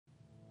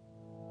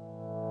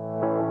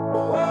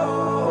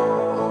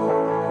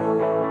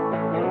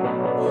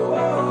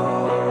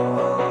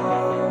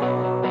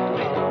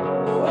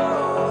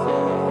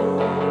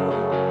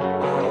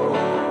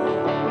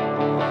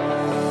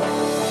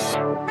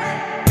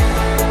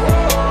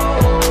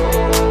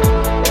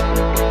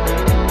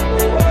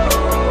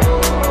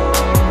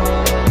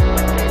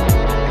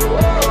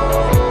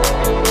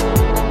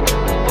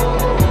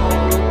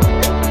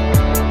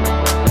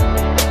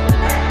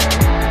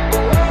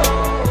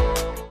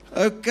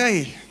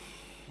Okay,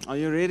 are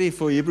you ready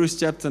for Hebrews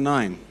chapter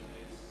 9?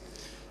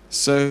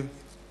 So,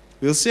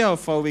 we'll see how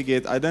far we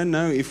get. I don't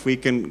know if we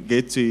can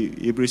get to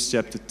Hebrews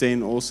chapter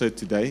 10 also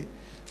today,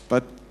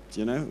 but,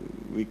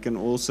 we can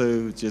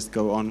also just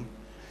go on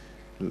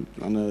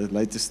a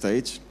later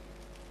stage.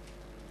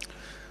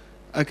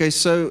 Okay,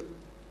 so,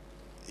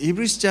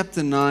 Hebrews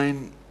chapter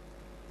 9,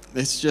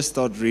 let's just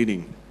start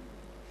reading.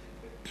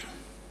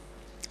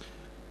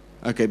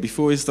 Okay,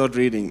 before we start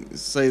reading,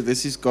 say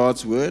this is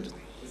God's word.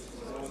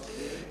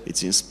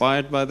 It's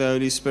inspired by the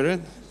Holy Spirit.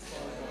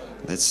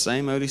 That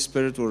same Holy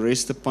Spirit will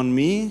rest upon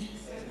me,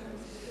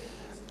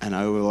 and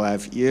I will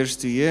have ears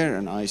to hear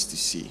and eyes to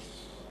see.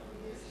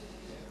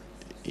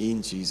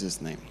 In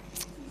Jesus' name.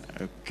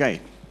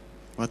 Okay.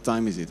 What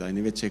time is it? I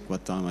never check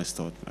what time I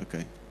start.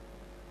 Okay.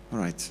 All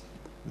right.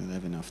 We'll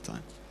have enough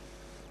time.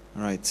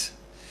 All right.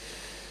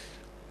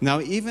 Now,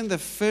 even the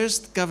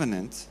first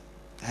covenant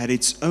had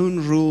its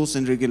own rules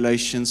and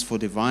regulations for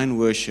divine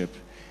worship,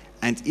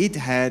 and it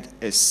had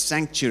a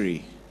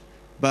sanctuary,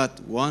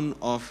 but one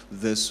of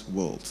this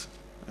world.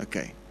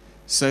 Okay,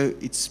 so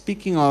it's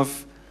speaking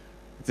of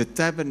the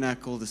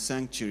tabernacle, the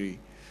sanctuary,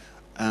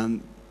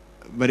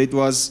 but it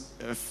was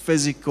a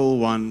physical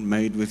one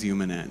made with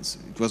human hands.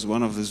 It was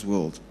one of this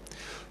world.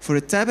 For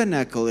a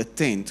tabernacle, a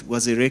tent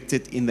was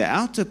erected in the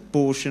outer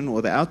portion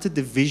or the outer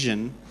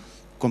division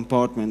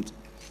compartment,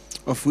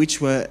 of which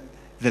were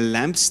the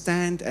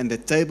lampstand and the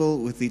table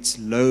with its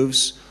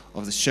loaves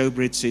of the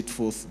showbread set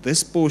forth.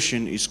 This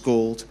portion is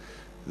called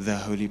the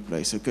holy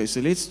place. Okay, so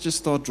let's just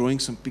start drawing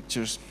some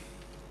pictures.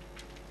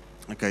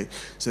 Okay,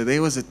 so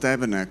there was a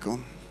tabernacle.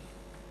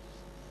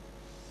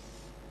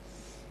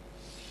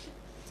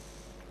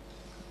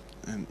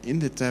 And in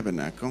the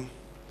tabernacle,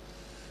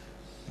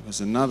 there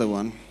was another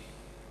one.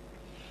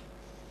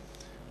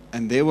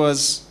 And there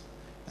was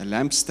a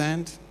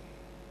lampstand.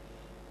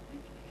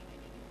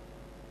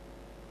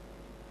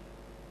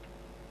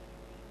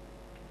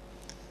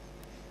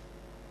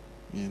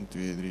 One,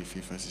 two, three,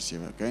 four, five, six,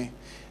 seven, okay.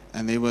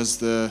 And there was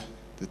the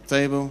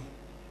table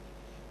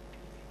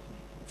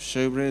of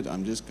showbread.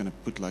 I'm just going to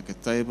put like a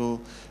table,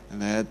 and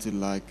they had to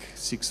like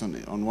 6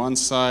 on one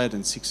side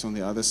and 6 on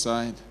the other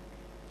side,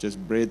 just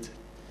bread.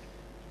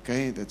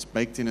 Okay, that's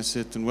baked in a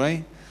certain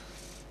way.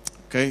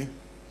 Okay,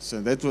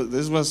 so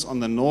this was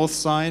on the north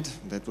side.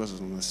 That was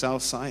on the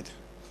south side.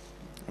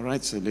 All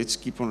right, so let's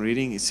keep on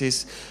reading. It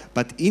says,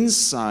 but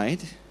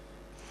inside,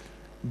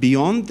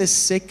 beyond the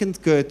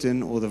second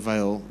curtain or the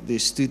veil, there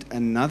stood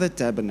another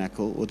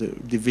tabernacle or the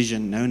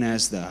division known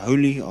as the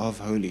Holy of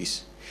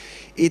Holies.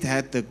 It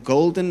had the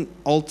golden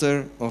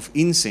altar of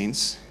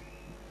incense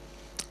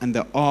and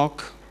the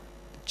ark,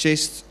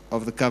 chest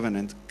of the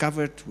covenant,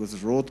 covered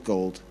with wrought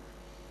gold.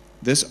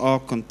 This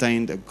ark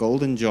contained a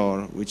golden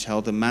jar which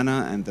held the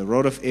manna and the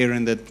rod of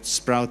Aaron that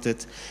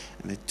sprouted,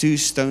 and the 2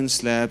 stone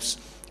slabs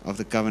of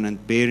the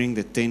covenant bearing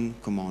the 10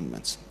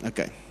 commandments.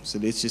 Okay, so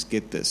let's just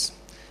get this.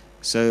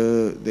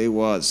 So there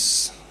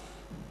was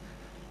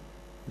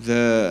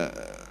the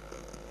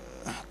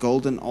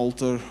golden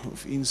altar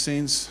of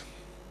incense.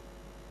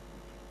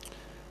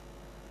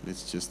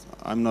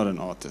 I'm not an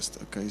artist,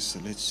 okay, so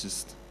let's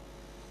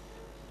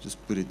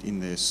just put it in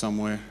there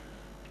somewhere.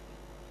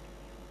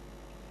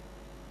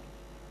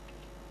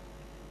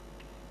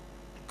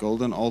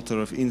 Golden altar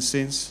of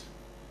incense.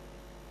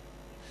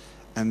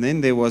 And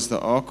then there was the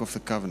Ark of the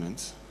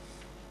Covenant.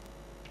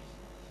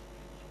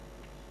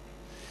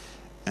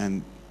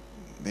 And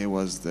there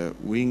was the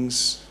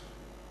wings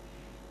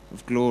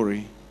of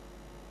glory.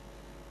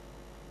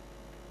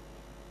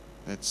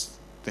 That's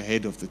the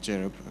head of the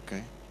cherub,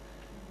 okay?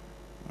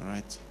 All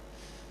right.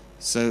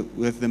 So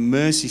with the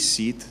mercy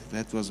seat,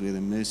 that was where the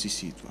mercy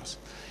seat was.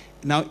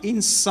 Now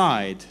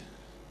inside,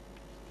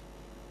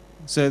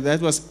 so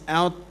that was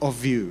out of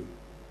view.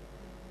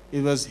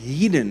 It was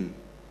hidden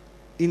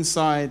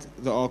inside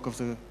the Ark of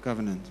the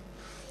Covenant,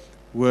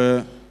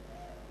 were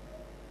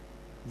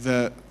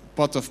the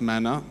pot of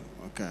manna.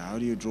 Okay, how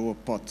do you draw a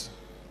pot?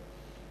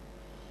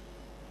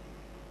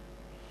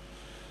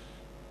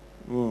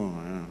 Oh,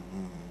 yeah,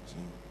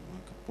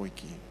 like a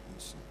poikie.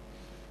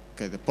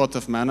 Okay, the pot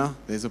of manna.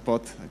 There's a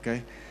pot.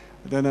 Okay,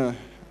 I don't know.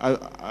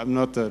 I'm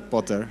not a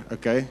potter.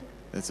 Okay,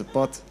 that's a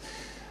pot.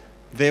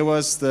 There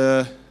was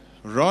the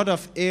rod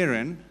of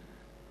Aaron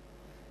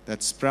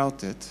that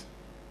sprouted,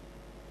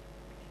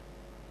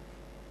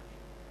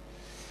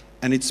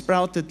 and it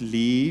sprouted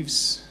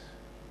leaves.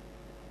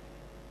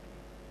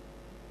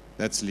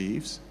 That's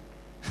leaves.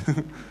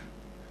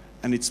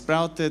 And it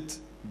sprouted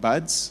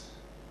buds.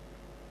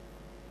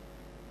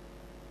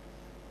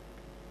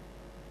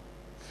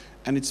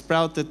 And it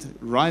sprouted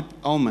ripe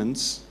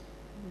almonds.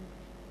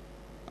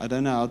 I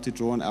don't know how to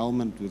draw an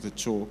almond with a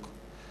chalk.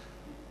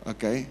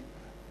 Okay.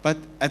 But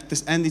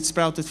and it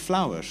sprouted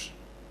flowers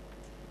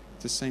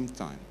at the same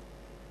time.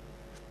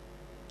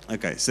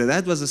 Okay, so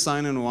that was a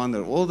sign and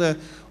wonder. All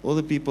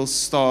the people's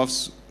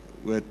staffs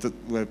were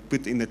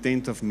put in the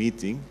tent of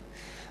meeting.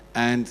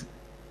 And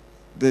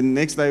the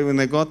next day when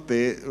they got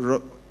there,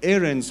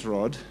 Aaron's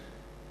rod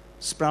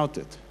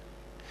sprouted.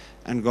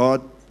 And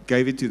God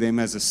gave it to them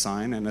as a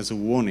sign and as a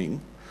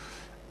warning.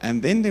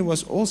 And then there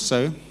was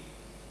also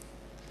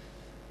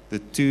the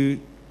 2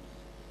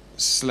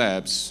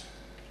 slabs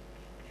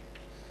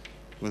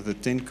with the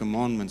 10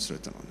 commandments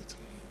written on it.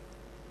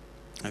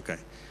 Okay.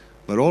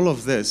 But all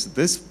of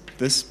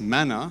this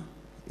manna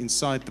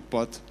inside the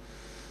pot,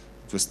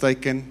 it was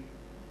taken.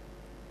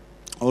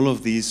 All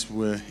of these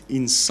were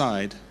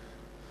inside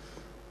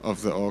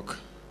of the Ark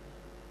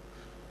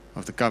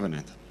of the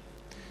Covenant.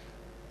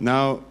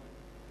 Now,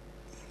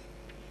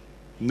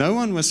 no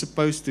one was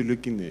supposed to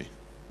look in there.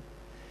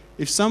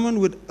 If someone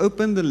would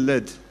open the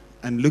lid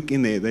and look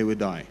in there, they would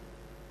die.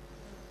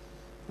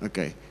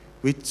 Okay,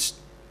 which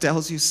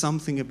tells you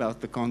something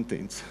about the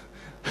contents.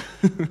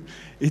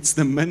 It's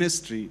the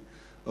ministry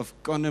of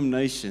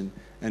condemnation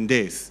and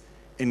death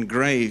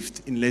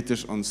engraved in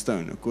letters on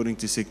stone, according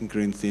to 2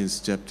 Corinthians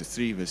chapter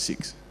 3, verse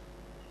 6.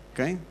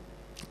 Okay?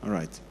 All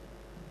right.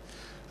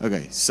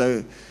 Okay,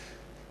 so,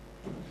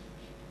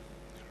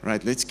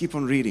 right, let's keep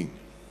on reading.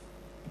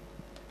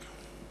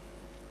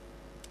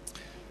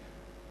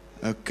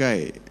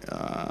 Okay,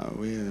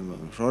 the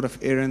rod of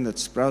Aaron that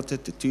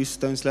sprouted, the 2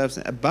 stone slabs.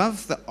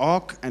 Above the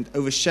ark and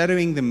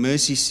overshadowing the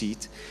mercy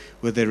seat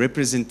with the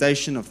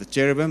representation of the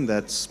cherubim,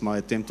 that's my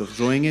attempt of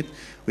drawing it,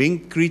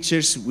 winged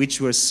creatures which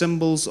were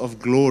symbols of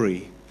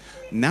glory.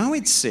 Now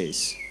it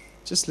says,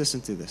 just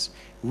listen to this,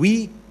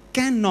 we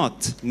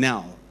cannot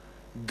now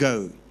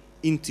go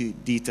into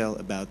detail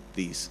about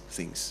these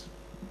things.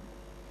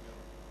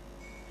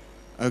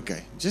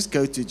 Okay, just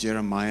go to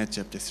Jeremiah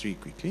chapter 3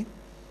 quickly.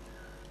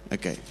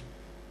 Okay.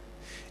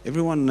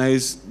 Everyone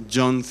knows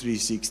John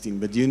 3:16,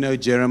 but you know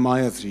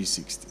Jeremiah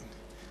 3:16.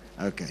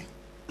 Okay.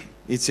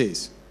 It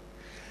says,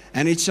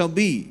 and it shall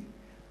be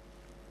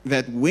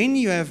that when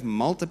you have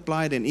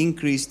multiplied and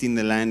increased in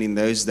the land in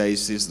those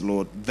days, says the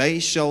Lord, they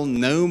shall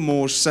no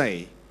more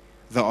say,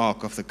 the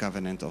ark of the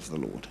covenant of the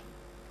Lord.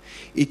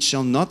 It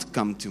shall not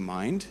come to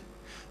mind,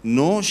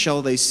 nor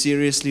shall they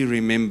seriously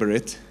remember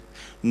it,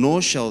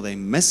 nor shall they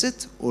miss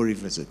it or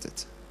revisit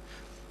it.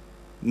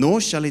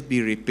 Nor shall it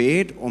be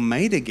repaired or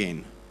made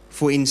again.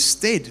 For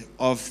instead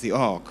of the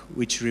ark,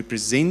 which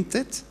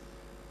represented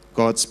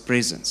God's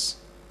presence,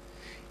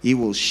 He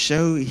will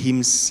show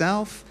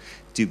Himself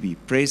to be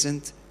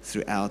present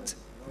throughout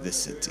the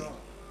city.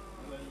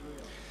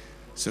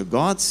 So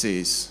God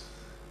says,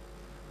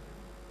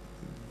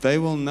 they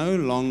will no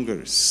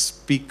longer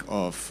speak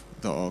of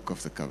the Ark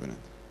of the Covenant.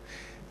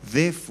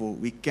 Therefore,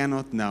 we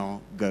cannot now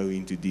go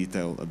into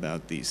detail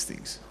about these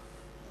things.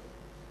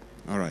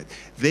 All right.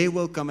 There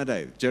will come a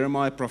day.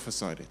 Jeremiah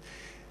prophesied it.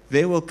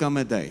 There will come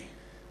a day.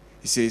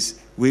 He says,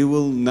 we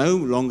will no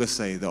longer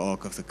say the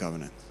Ark of the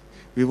Covenant.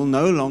 We will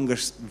no longer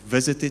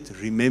visit it,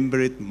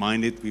 remember it,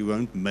 mind it. We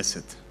won't miss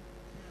it.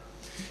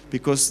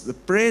 Because the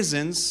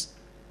presence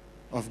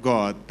of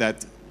God,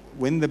 that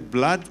when the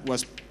blood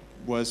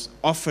was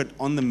offered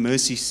on the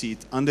mercy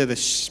seat under the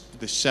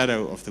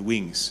shadow of the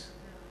wings,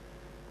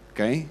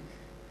 okay,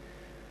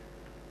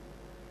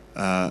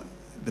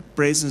 the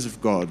presence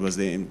of God was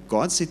there. And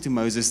God said to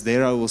Moses,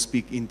 there I will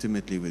speak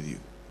intimately with you.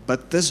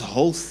 But this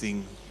whole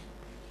thing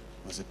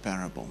was a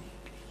parable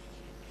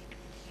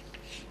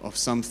of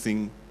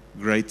something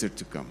greater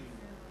to come.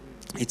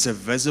 It's a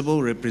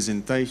visible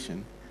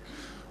representation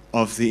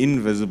of the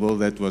invisible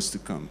that was to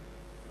come.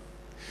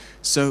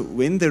 So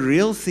when the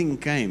real thing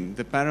came,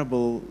 the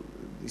parable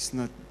is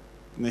not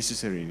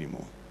necessary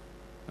anymore.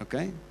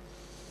 Okay?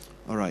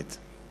 All right.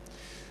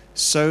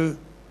 So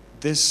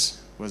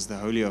this was the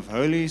Holy of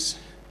Holies,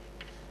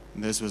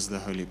 and this was the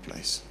holy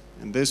place.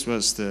 And this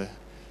was the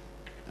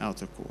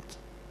outer court.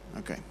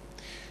 Okay.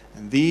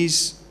 And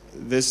this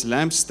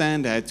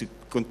lampstand had to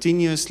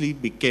continuously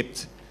be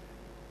kept,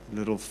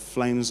 little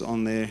flames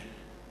on there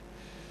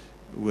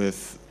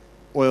with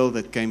oil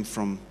that came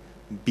from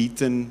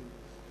beaten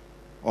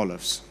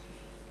olives.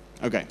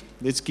 Okay,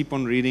 let's keep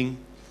on reading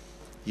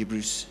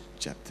Hebrews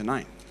chapter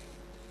 9.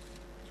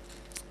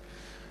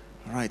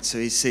 All right, so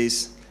he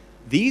says,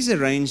 these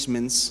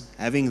arrangements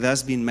having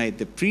thus been made,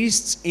 the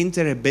priests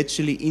enter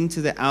habitually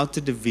into the outer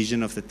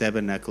division of the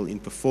tabernacle in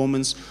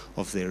performance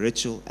of their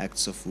ritual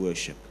acts of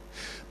worship.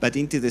 But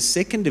into the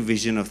second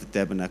division of the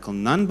tabernacle,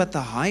 none but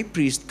the high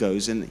priest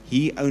goes, and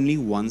he only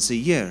once a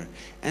year,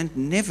 and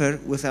never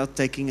without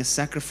taking a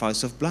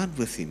sacrifice of blood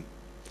with him,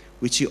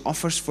 which he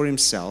offers for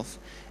himself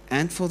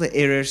and for the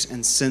errors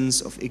and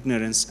sins of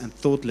ignorance and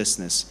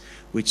thoughtlessness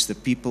which the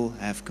people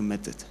have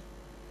committed.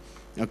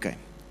 Okay,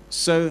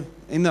 so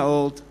in the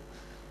old,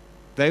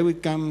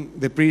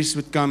 the priests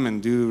would come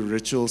and do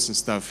rituals and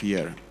stuff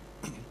here.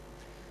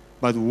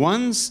 But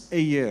once a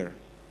year,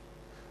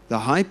 the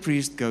high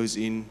priest goes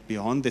in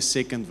beyond the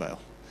second veil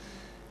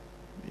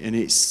and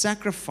he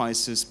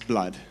sacrifices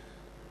blood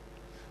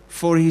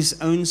for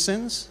his own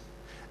sins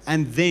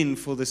and then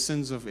for the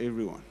sins of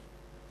everyone.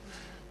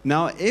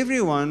 Now,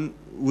 everyone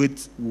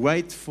would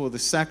wait for the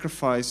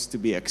sacrifice to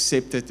be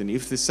accepted, and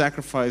if the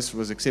sacrifice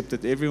was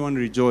accepted, everyone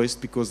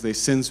rejoiced because their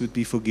sins would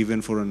be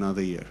forgiven for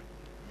another year.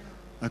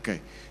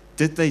 Okay.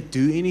 Did they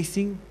do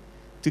anything?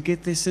 to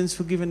get their sins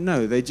forgiven?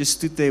 No, they just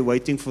stood there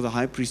waiting for the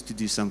high priest to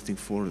do something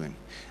for them.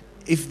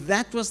 If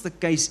that was the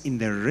case in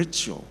the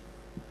ritual,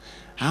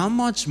 how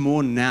much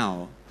more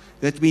now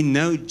that we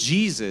know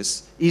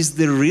Jesus is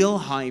the real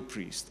high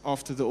priest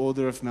after the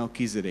order of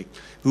Melchizedek,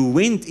 who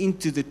went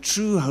into the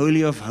true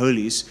Holy of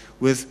Holies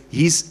with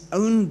his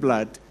own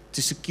blood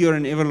to secure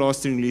an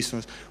everlasting release for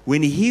us.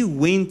 When he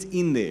went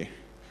in there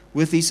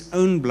with his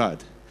own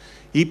blood,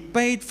 he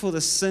paid for the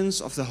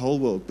sins of the whole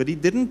world. But he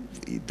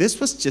didn't, this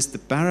was just the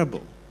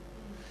parable.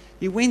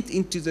 He went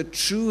into the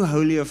true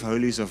Holy of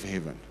Holies of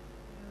heaven.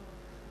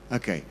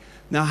 Okay.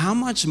 Now, how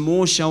much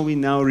more shall we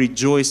now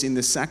rejoice in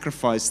the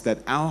sacrifice that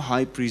our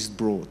high priest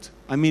brought?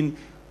 I mean,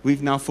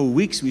 for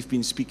weeks we've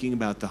been speaking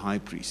about the high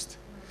priest.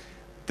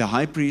 The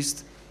high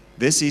priest,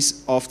 this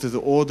is after the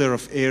order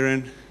of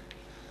Aaron,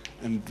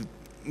 and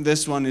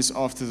this one is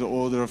after the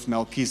order of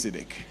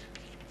Melchizedek.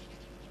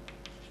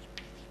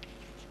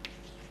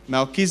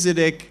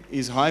 Melchizedek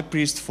is high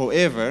priest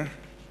forever,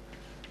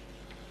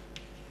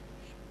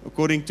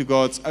 according to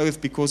God's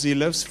oath, because he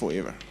lives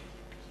forever.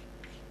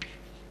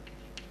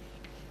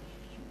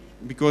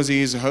 Because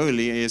he is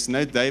holy, he has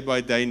no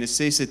day-by-day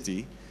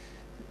necessity.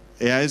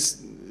 He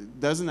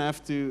doesn't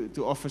have to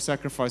offer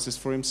sacrifices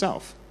for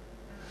himself.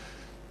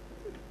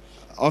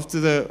 After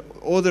the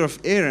order of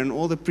Aaron,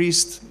 all the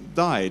priests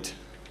died.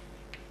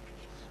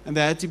 And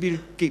they had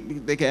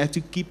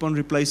to keep on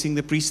replacing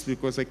the priests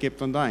because they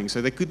kept on dying.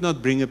 So they could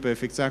not bring a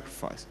perfect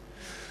sacrifice.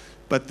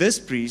 But this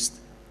priest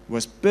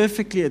was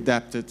perfectly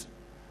adapted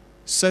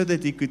so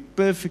that he could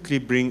perfectly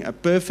bring a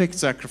perfect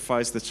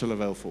sacrifice that shall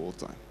avail for all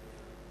time.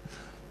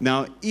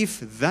 Now,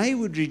 if they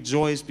would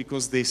rejoice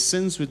because their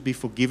sins would be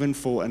forgiven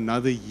for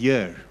another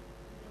year,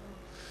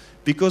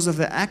 because of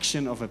the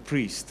action of a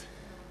priest,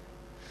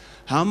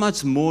 how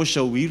much more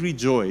shall we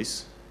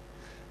rejoice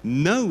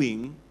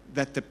knowing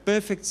that the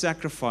perfect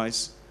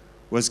sacrifice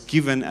was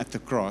given at the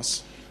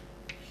cross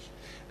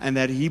and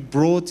that he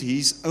brought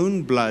his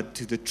own blood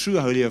to the true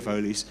Holy of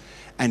Holies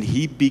and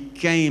he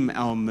became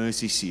our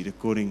mercy seat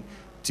according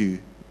to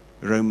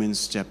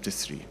Romans chapter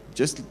 3.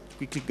 Just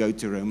quickly go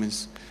to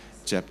Romans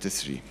chapter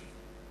 3.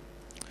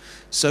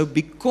 So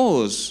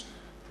because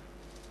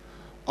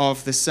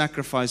of the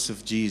sacrifice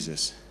of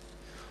Jesus,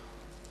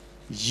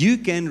 you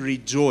can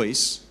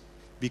rejoice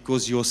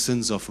because your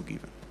sins are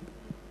forgiven.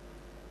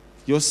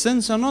 Your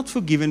sins are not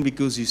forgiven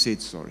because you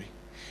said sorry.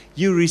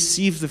 You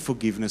receive the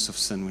forgiveness of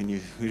sin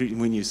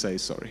when you say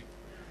sorry.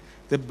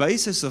 The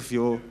basis of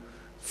your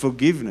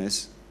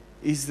forgiveness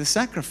is the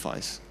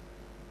sacrifice.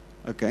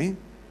 Okay?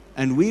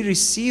 And we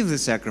receive the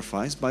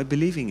sacrifice by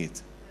believing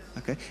it.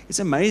 Okay? It's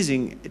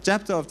amazing.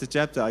 Chapter after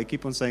chapter, I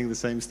keep on saying the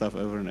same stuff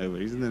over and over.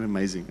 Isn't that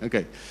amazing?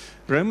 Okay.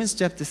 Romans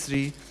chapter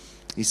 3,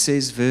 it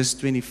says verse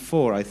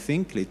 24, I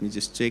think. Let me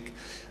just check.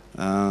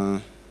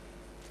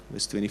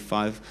 Verse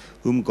 25.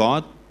 Whom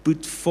God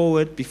put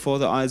forward before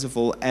the eyes of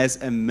all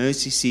as a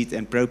mercy seat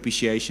and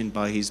propitiation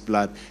by his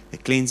blood, the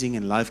cleansing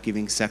and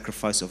life-giving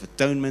sacrifice of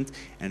atonement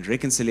and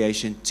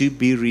reconciliation to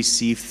be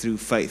received through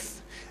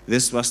faith.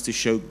 This was to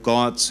show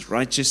God's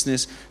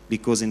righteousness,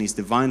 because in his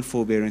divine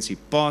forbearance he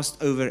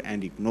passed over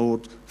and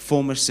ignored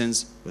former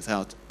sins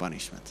without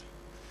punishment.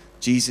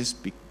 Jesus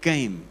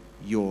became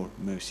your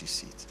mercy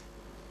seat.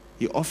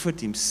 He offered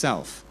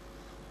himself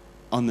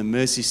on the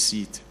mercy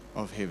seat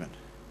of heaven.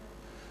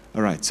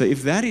 All right, so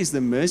if that is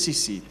the mercy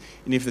seat,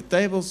 and if the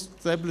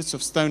tablets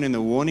of stone and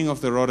the warning of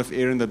the rod of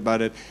Aaron that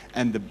budded,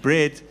 and the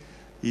bread,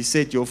 he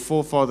said, your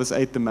forefathers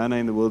ate the manna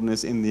in the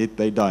wilderness, and yet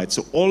they died.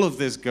 So all of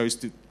this goes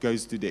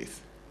to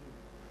death.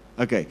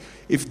 Okay,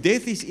 if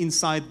death is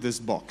inside this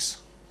box,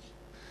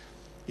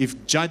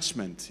 if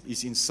judgment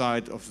is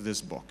inside of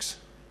this box,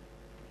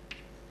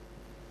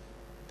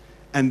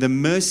 and the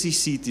mercy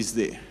seat is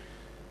there,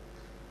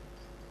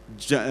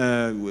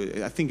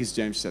 I think it's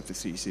James chapter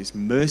 3, it says,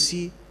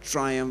 mercy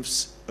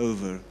triumphs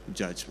over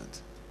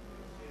judgment.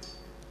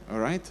 All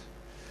right?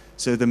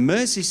 So the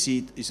mercy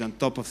seat is on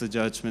top of the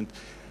judgment,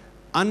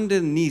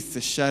 underneath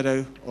the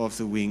shadow of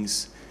the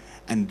wings,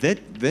 and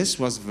this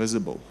was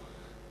visible.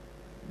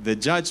 The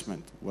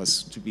judgment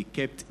was to be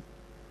kept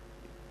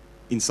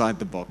inside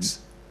the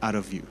box, out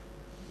of view.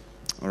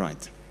 All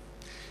right.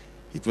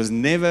 It was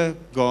never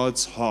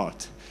God's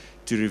heart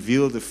to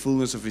reveal the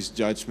fullness of his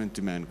judgment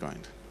to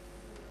mankind.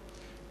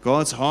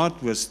 God's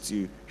heart was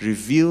to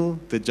reveal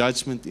the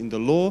judgment in the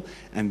law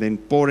and then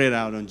pour it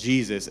out on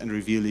Jesus and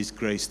reveal his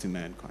grace to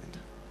mankind.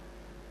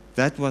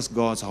 That was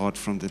God's heart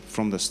from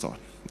the start.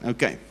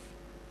 Okay.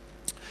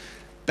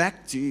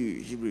 Back to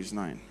Hebrews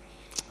 9.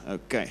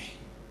 Okay.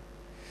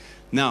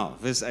 Now,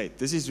 verse 8.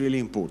 This is really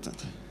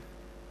important.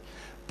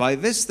 By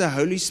this, the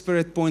Holy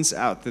Spirit points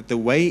out that the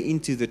way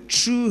into the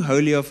true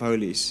Holy of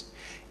Holies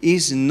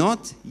is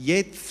not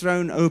yet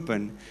thrown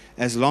open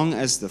as long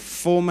as the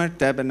former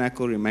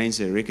tabernacle remains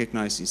a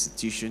recognized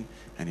institution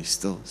and is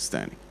still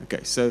standing.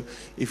 Okay, so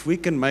if we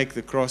can make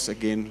the cross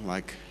again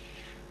like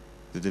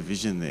the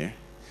division there.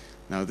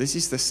 Now, this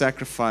is the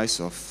sacrifice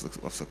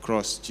of the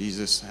cross,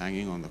 Jesus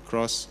hanging on the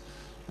cross,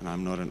 and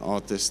I'm not an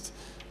artist.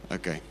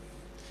 Okay,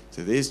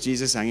 so there's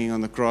Jesus hanging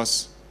on the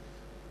cross.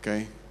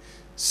 Okay?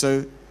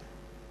 So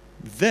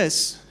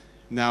this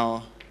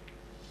now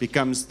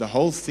becomes, the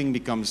whole thing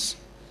becomes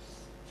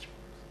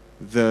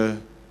the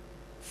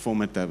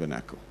former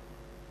tabernacle.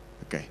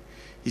 Okay.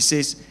 He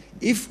says,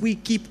 if we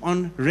keep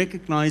on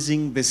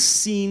recognizing the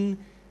seen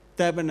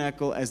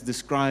tabernacle as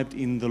described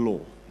in the law,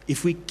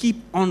 if we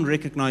keep on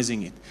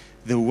recognizing it,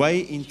 the way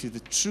into the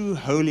true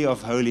Holy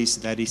of Holies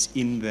that is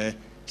in the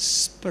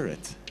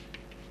Spirit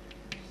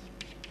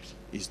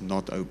is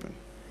not open.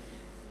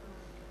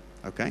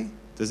 Okay?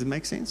 Does it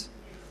make sense?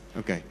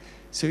 Okay.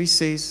 So he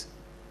says,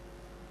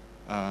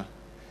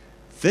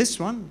 this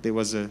one, there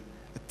was a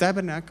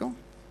tabernacle,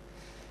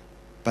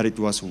 but it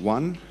was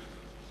one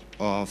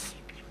of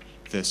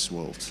this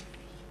world.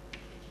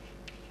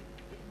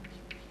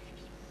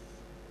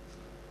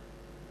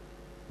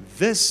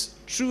 This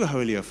true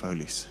Holy of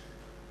Holies,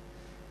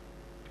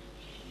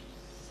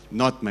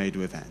 not made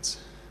with hands.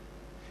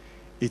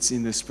 It's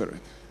in the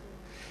Spirit.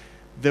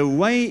 The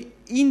way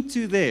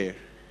into there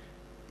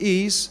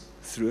is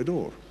through a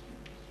door.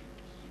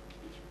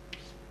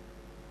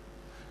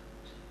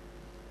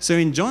 So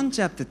in John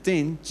chapter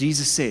 10,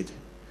 Jesus said,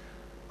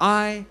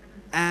 I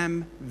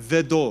am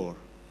the door.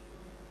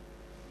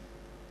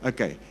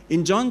 Okay.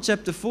 In John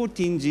chapter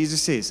 14,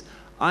 Jesus says,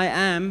 I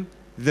am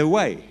the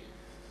way,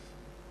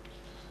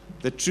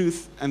 the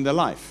truth, and the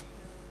life.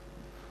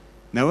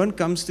 No one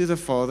comes to the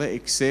Father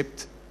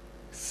except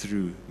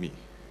through me.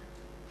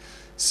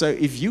 So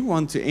if you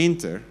want to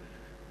enter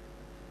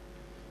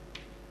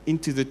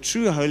into the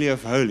true Holy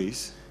of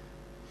Holies,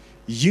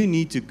 you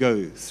need to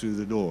go through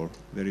the door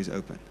that is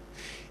open.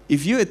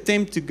 If you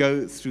attempt to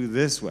go through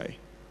this way,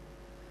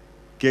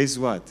 guess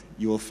what?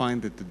 You will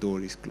find that the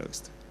door is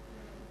closed.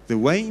 The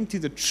way into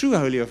the true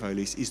Holy of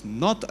Holies is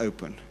not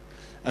open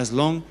as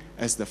long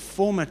as the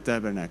former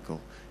tabernacle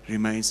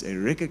remains a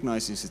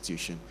recognized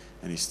institution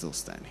and is still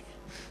standing.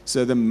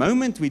 So the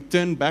moment we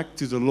turn back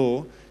to the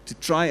law to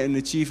try and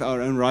achieve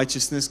our own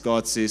righteousness,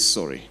 God says,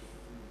 sorry.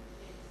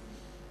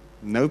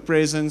 No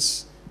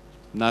presence,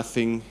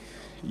 nothing.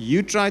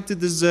 You tried to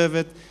deserve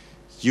it,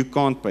 you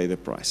can't pay the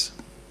price.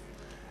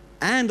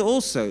 And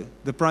also,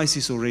 the price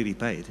is already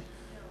paid.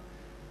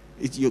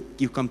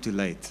 You come too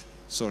late.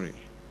 Sorry.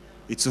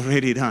 It's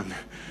already done.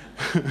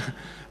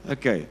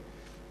 Okay.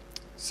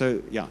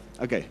 So, yeah.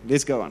 Okay,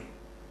 let's go on.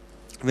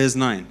 Verse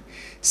 9.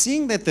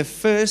 Seeing that the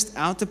first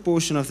outer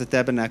portion of the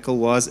tabernacle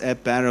was a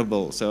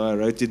parable, so I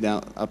wrote it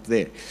down up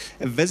there,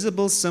 a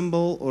visible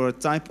symbol or a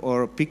type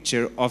or a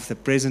picture of the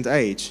present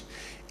age.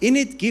 In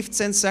it, gifts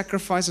and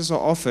sacrifices are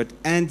offered,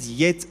 and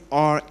yet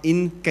are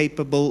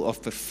incapable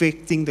of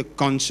perfecting the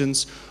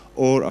conscience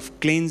or of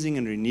cleansing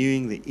and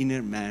renewing the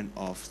inner man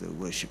of the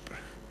worshipper.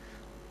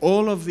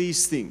 All of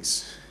these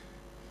things,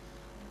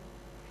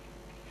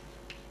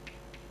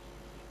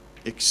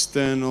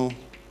 external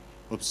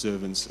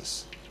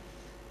observances,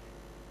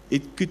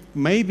 it could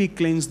maybe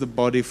cleanse the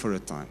body for a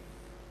time,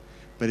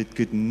 but it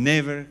could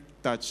never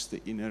touch the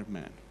inner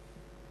man.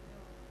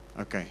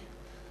 Okay,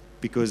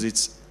 because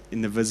it's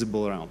in the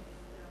visible realm.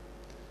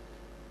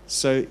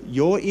 So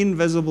your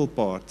invisible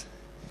part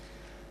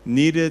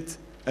needed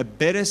a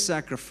better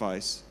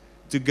sacrifice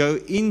to go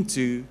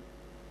into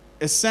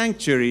a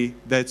sanctuary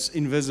that's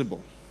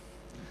invisible,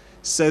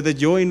 so that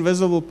your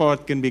invisible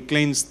part can be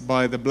cleansed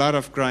by the blood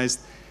of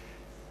Christ,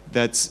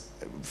 that's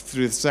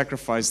through the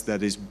sacrifice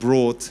that is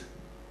brought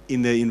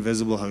in the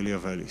invisible Holy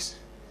of Holies.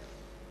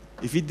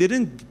 If he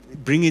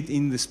didn't bring it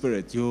in the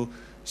Spirit, your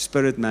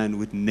spirit man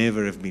would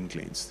never have been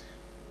cleansed.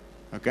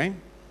 Okay?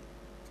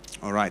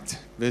 All right.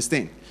 Verse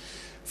 10.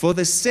 For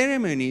the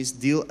ceremonies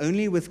deal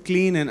only with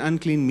clean and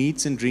unclean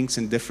meats and drinks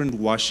and different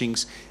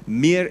washings,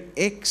 mere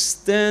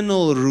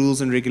external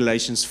rules and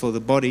regulations for the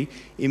body,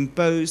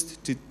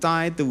 imposed to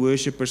tide the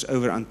worshippers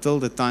over until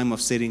the time of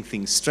setting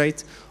things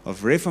straight,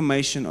 of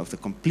reformation, of the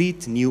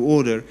complete new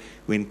order,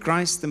 when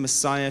Christ the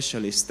Messiah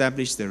shall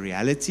establish the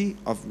reality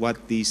of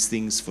what these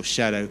things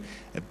foreshadow,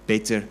 a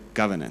better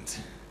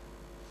covenant.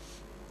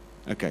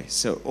 Okay,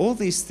 so all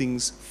these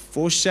things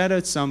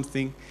foreshadowed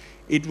something.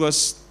 It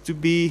was to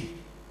be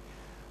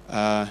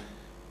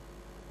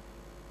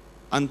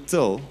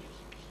until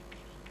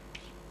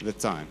the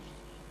time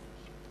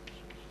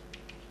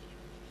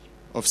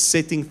of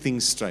setting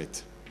things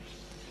straight.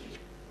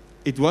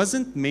 It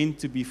wasn't meant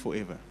to be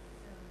forever.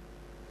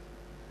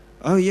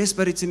 Oh yes,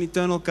 but it's an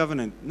eternal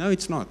covenant. No,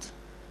 it's not.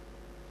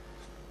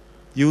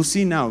 You'll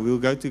see now. We'll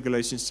go to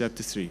Galatians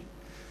chapter 3.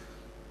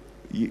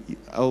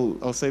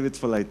 I'll save it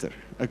for later.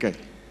 Okay.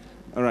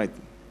 All right.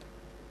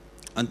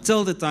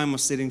 Until the time of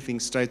setting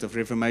things straight, of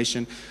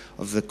reformation,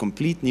 of the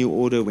complete new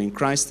order, when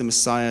Christ the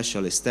Messiah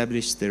shall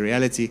establish the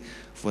reality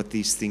of what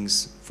these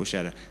things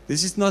foreshadow.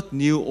 This is not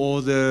new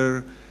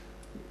order,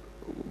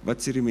 wat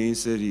sê die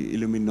mense, die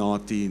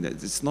Illuminati.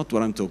 It's not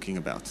what I'm talking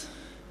about.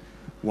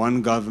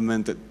 One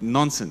government,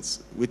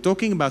 nonsense. We're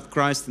talking about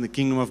Christ and the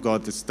kingdom of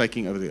God that's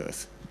taking over the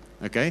earth.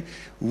 Okay?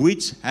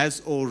 Which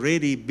has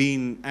already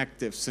been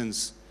active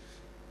since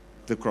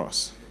the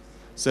cross.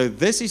 So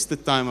this is the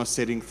time of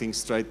setting things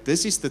straight.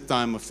 This is the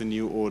time of the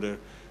new order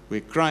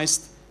where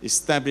Christ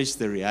established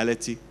the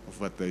reality of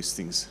what those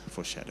things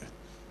foreshadow.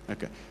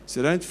 Okay,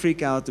 so don't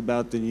freak out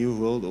about the new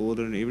world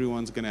order and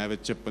everyone's going to have a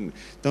chip. And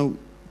don't,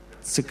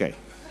 it's okay.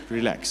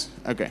 Relax.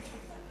 Okay.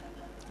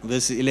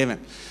 Verse 11.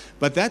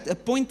 But that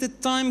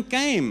appointed time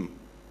came,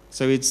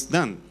 so it's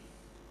done.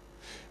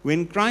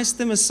 When Christ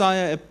the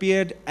Messiah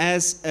appeared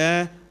as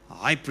a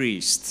high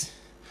priest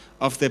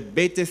of the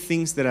better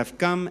things that have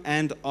come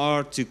and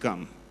are to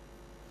come.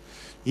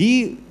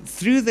 He,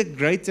 through the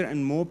greater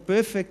and more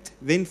perfect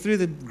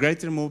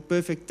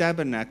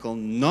tabernacle,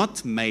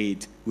 not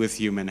made with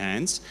human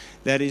hands,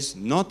 that is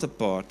not a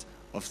part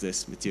of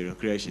this material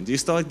creation. Do you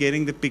start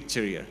getting the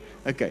picture here?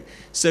 Okay,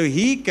 so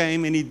he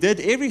came and he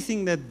did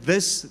everything that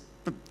this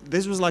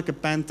was like a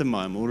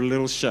pantomime or a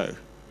little show.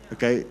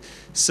 Okay,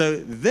 so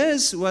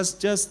this was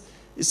just,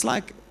 it's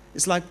like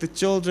the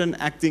children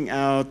acting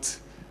out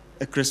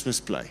a Christmas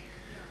play.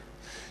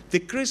 The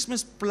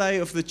Christmas play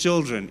of the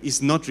children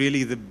is not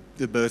really the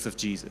birth of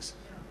Jesus.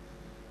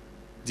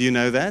 Do you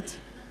know that?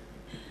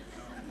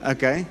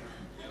 Okay.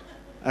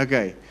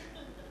 Okay.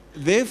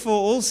 Therefore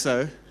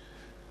also,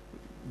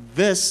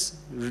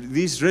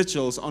 these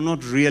rituals are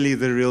not really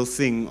the real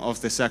thing of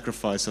the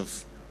sacrifice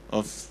of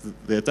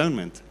the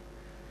atonement.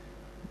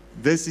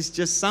 This is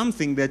just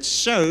something that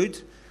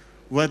showed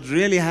what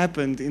really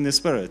happened in the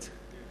Spirit.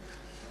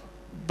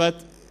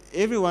 But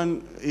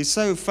everyone is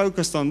so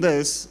focused on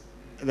this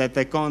that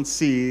they can't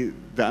see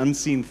the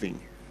unseen thing.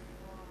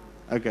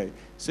 Okay,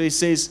 so he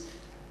says,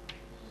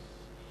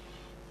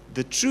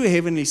 the true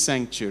heavenly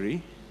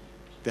sanctuary,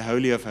 the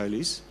Holy of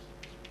Holies,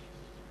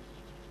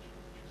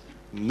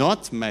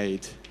 not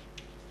made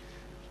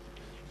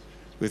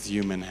with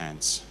human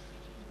hands.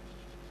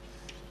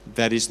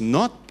 That is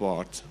not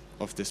part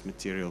of this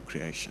material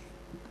creation.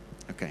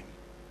 Okay,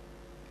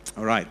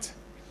 all right.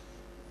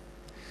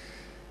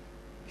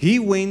 He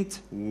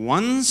went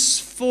once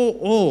for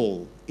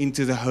all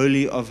into the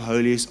Holy of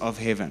Holies of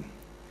heaven,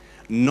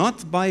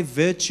 not by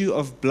virtue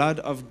of blood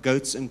of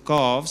goats and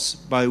calves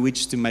by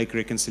which to make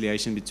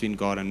reconciliation between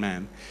God and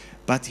man,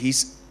 but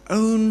his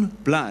own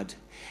blood,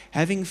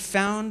 having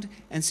found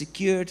and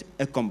secured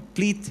a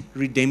complete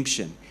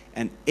redemption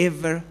and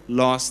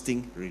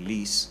everlasting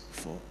release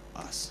for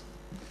us.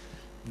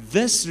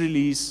 This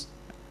release,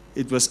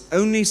 it was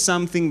only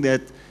something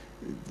that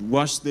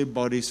washed their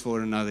bodies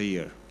for another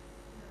year,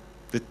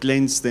 that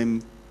cleansed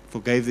them,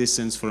 forgave their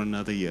sins for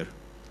another year.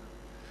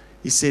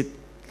 He said,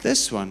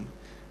 this one,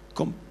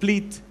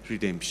 complete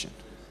redemption.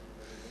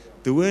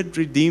 The word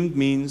redeemed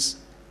means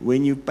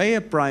when you pay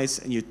a price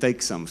and you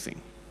take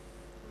something.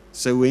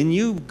 So when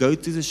you go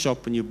to the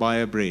shop and you buy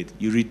a bread,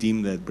 you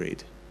redeem that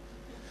bread.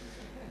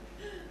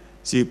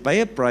 So you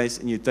pay a price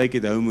and you take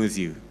it home with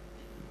you.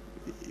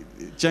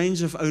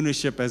 Change of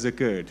ownership has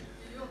occurred.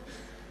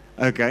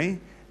 Okay?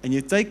 And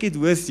you take it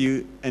with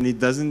you and it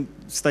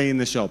doesn't stay in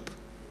the shop.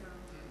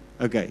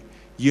 Okay,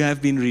 you have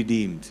been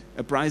redeemed.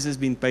 A price has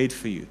been paid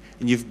for you,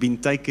 and you've been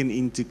taken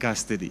into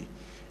custody.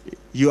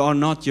 You are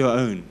not your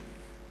own,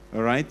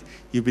 all right?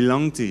 You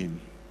belong to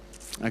him.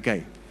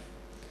 Okay,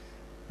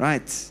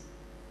 right.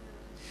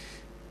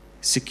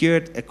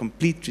 Secured a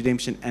complete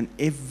redemption and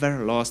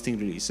everlasting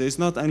release. So it's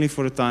not only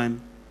for a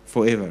time,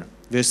 forever.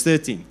 Verse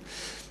 13.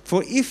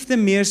 For if the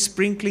mere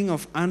sprinkling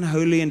of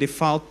unholy and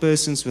defiled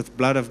persons with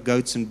blood of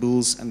goats and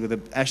bulls and with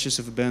the ashes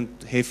of a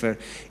burnt heifer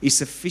is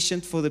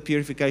sufficient for the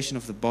purification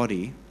of the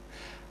body,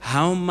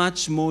 how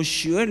much more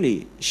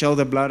surely shall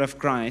the blood of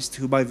Christ,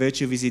 who by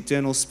virtue of his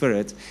eternal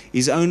Spirit,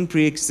 his own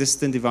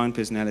pre-existent divine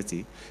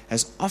personality,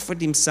 has offered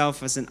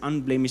himself as an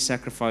unblemished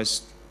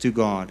sacrifice to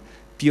God,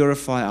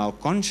 purify our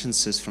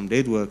consciences from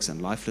dead works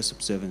and lifeless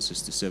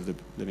observances to serve the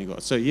living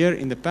God. So here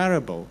in the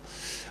parable,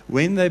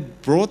 when they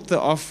brought the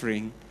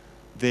offering,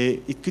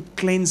 it could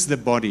cleanse the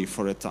body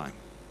for a time.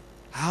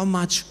 How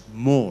much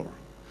more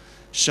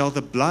shall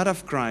the blood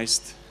of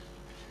Christ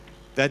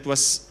that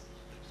was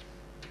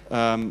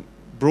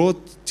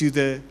brought to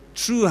the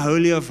true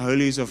Holy of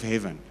Holies of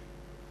heaven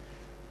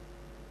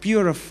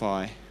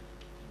purify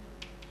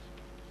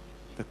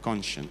the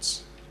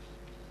conscience?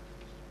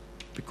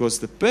 Because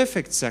the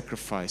perfect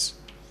sacrifice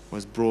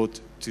was brought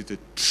to the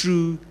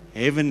true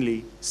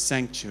heavenly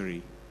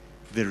sanctuary,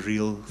 the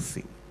real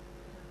thing.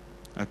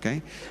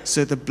 Okay?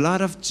 So the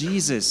blood of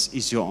Jesus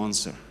is your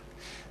answer.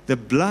 The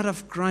blood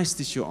of Christ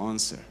is your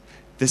answer.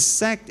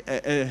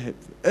 The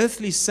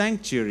earthly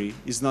sanctuary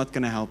is not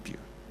going to help you.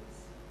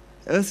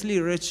 Earthly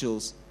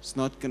rituals is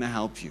not going to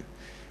help you.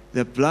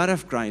 The blood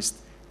of Christ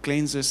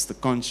cleanses the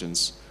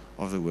conscience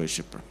of the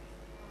worshiper.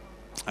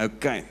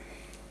 Okay.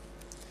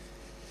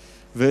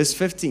 Verse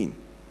 15.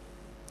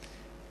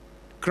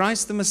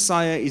 Christ the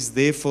Messiah is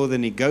therefore the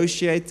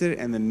negotiator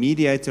and the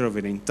mediator of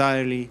an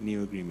entirely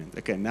new agreement.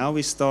 Okay, now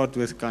we start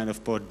with kind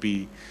of part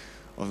B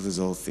of this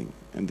whole thing.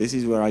 And this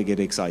is where I get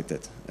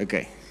excited.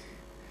 Okay.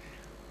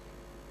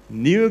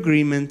 New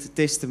agreement,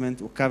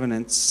 testament, or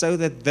covenant, so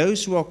that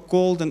those who are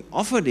called and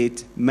offered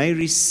it may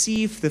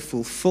receive the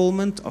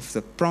fulfillment of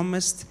the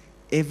promised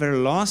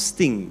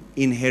everlasting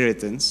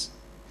inheritance,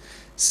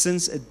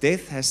 since a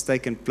death has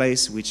taken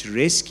place which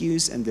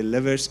rescues and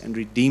delivers and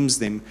redeems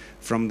them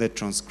from the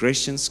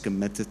transgressions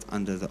committed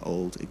under the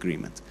old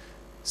agreement.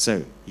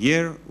 So,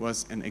 here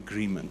was an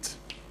agreement.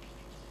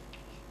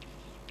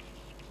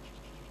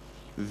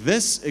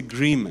 This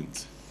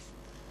agreement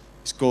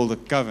is called a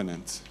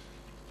covenant.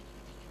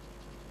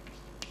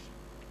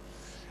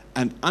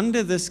 And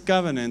under this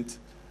covenant,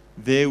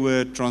 there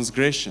were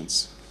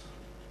transgressions.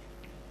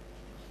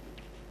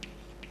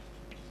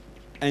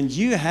 And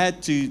you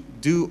had to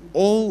do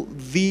all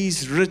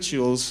these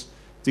rituals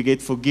to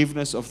get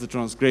forgiveness of the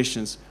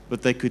transgressions,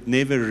 but they could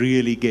never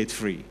really get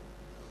free.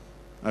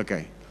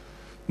 Okay.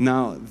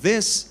 Now,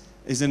 this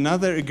is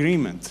another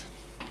agreement.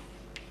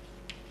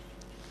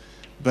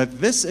 But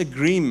this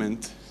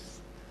agreement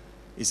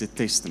is a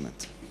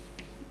testament.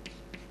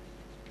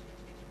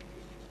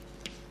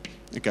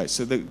 Okay,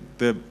 so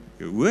the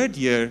word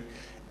here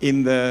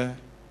in the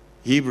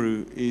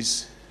Hebrew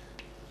is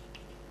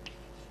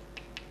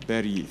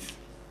berith.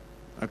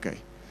 Okay,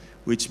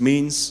 which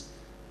means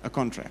a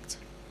contract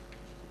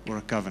or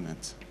a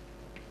covenant.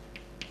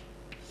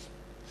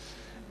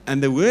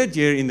 And the word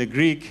here in the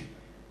Greek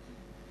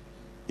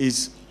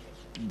is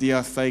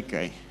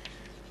diatheke,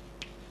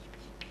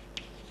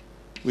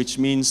 which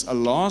means a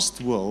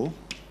last will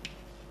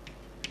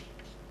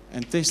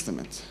and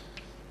testament.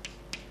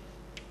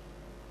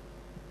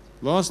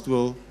 Last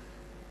will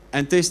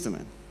and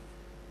testament.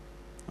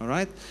 All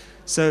right?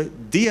 So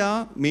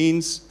dia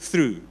means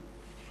through.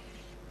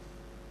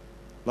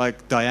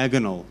 Like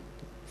diagonal,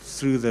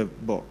 through the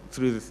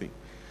thing.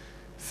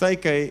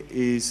 Theke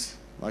is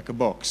like a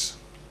box.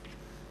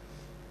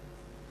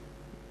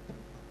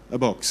 A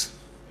box.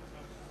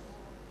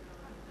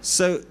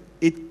 So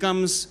it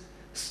comes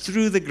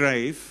through the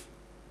grave.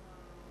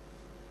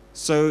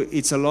 So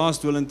it's a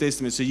last will and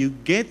testament. So you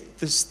get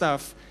the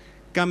stuff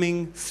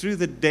coming through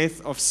the death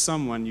of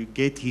someone, you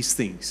get his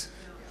things.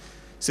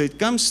 So it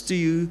comes to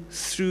you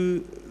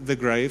through the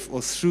grave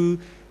or through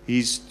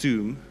his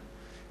tomb.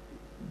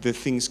 The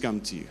things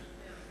come to you.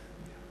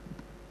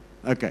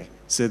 Okay,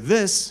 so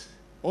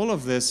all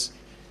of this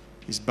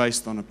is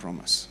based on a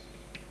promise.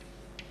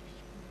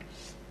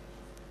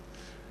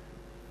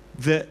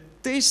 The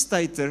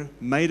testator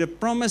made a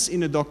promise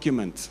in a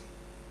document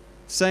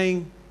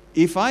saying,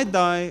 if I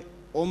die,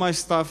 all my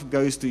stuff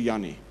goes to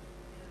Yanni.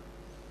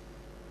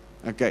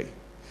 Okay,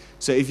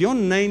 so if your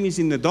name is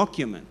in the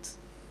document,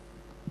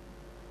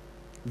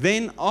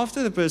 then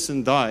after the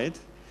person died,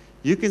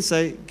 you can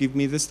say, give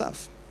me the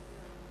stuff.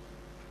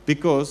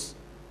 Because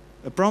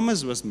a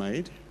promise was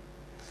made,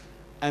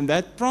 and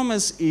that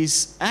promise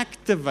is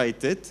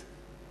activated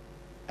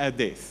at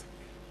death.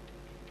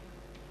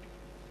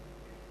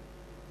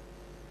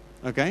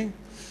 Okay?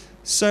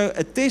 So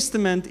a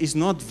testament is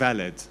not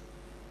valid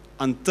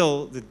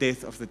until the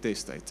death of the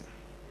testator.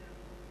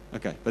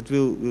 Okay, but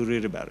we'll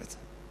read about it.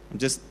 I'm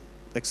just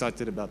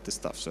excited about this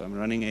stuff, so I'm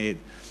running ahead.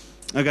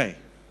 Okay.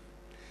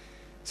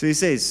 So he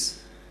says,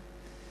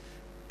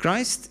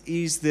 Christ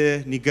is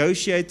the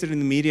negotiator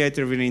and the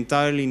mediator of an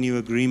entirely new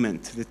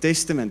agreement, the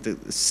testament,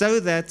 so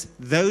that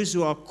those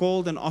who are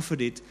called and offered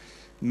it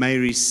may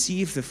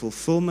receive the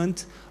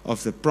fulfillment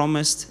of the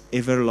promised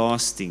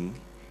everlasting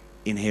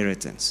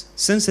inheritance.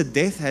 Since a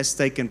death has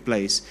taken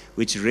place,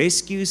 which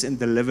rescues and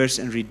delivers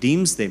and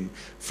redeems them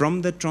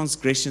from the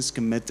transgressions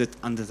committed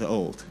under the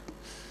old.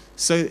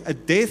 So a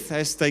death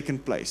has taken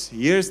place.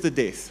 Here's the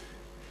death.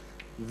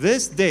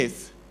 This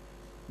death,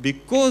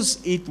 because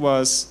it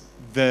was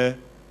the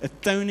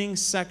atoning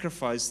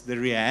sacrifice, the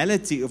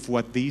reality of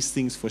what these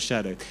things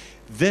foreshadowed,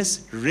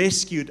 this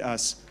rescued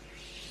us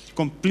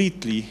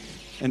completely,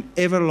 an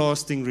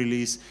everlasting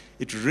release.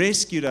 It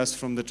rescued us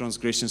from the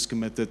transgressions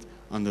committed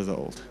under the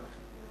old.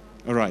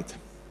 All right.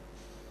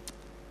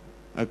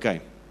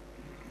 Okay.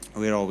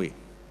 Where are we?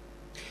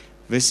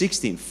 Verse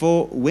 16.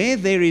 For where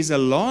there is a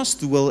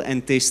last will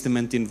and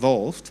testament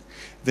involved,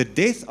 the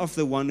death of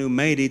the one who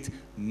made it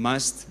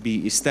must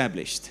be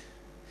established.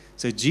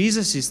 So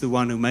Jesus is the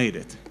one who made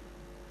it.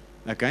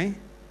 Okay?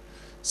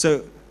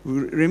 So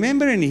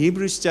remember in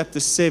Hebrews chapter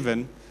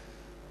 7,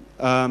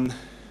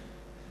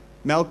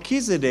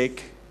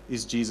 Melchizedek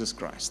is Jesus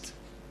Christ.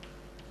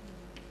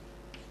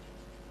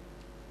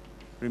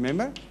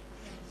 Remember?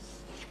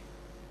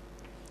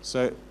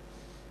 So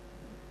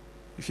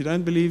if you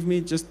don't believe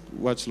me, just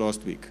watch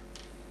last week.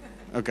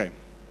 Okay.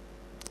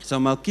 So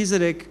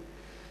Melchizedek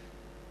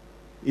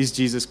is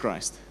Jesus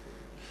Christ.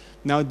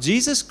 Now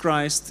Jesus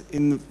Christ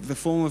in the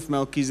form of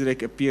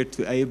Melchizedek appeared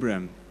to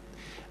Abraham.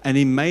 And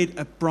he made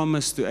a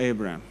promise to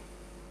Abraham.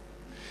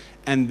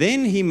 And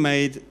then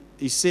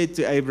he said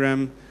to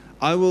Abraham,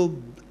 I will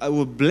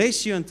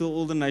bless you until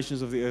all the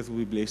nations of the earth will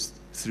be blessed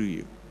through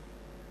you.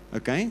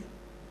 Okay?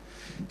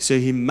 So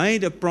he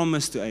made a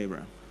promise to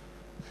Abraham.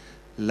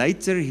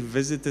 Later he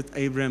visited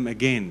Abraham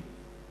again.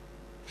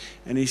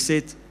 And he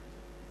said,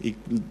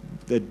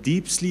 the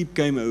deep sleep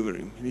came over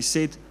him. And he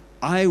said,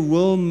 I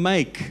will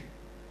make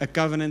a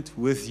covenant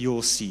with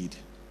your seed.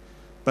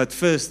 But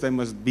first, they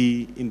must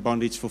be in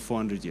bondage for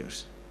 400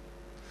 years.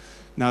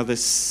 Now, the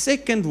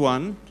second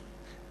one,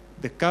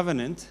 the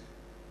covenant,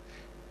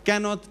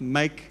 cannot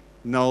make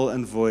null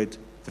and void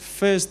the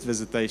first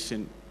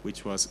visitation,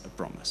 which was a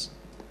promise.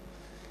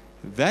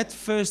 That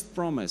first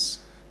promise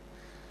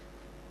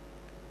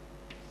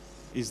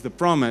is the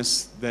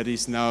promise that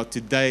is now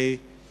today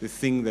the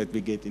thing that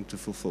we get into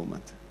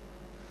fulfillment.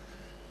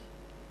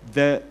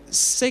 The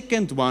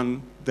second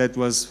one that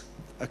was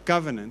a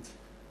covenant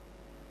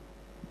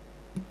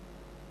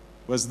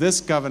was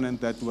this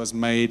covenant that was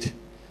made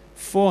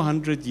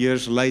 400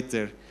 years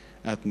later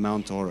at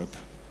Mount Horeb.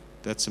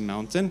 That's a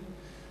mountain.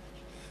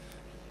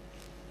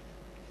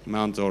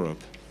 Mount Horeb.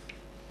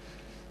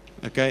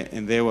 Okay,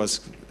 and there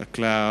was a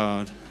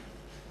cloud,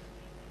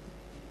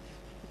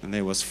 and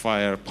there was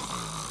fire.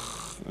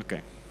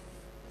 Okay.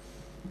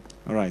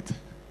 All right.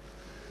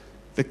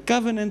 The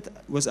covenant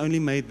was only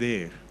made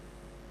there.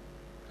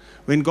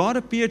 When God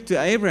appeared to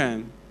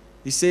Abraham,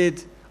 he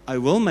said, I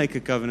will make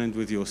a covenant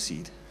with your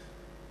seed.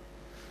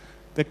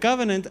 The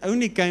covenant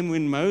only came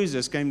when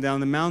Moses came down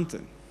the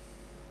mountain.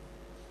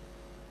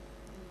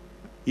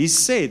 He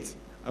said,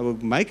 I will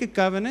make a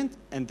covenant,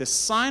 and the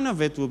sign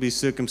of it will be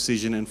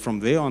circumcision, and from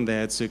there on they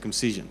had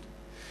circumcision.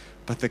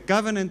 But the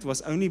covenant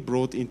was only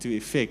brought into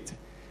effect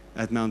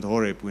at Mount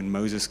Horeb when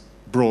Moses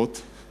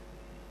brought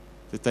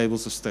the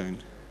tables of stone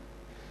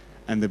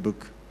and the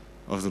book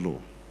of the law.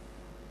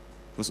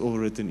 It was all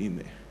written in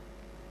there.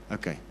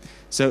 Okay,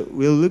 so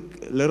we'll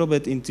look a little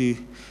bit into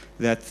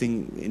that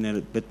thing in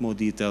a bit more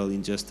detail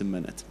in just a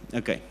minute.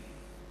 Okay.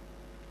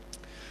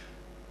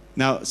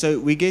 Now, so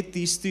we get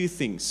these two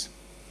things.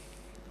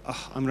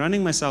 Oh, I'm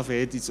running myself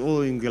ahead. It's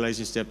all in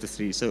Galatians chapter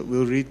 3. So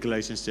we'll read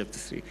Galatians chapter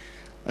 3.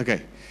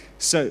 Okay.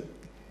 So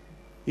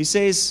he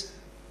says,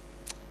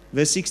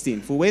 verse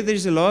 16, for where there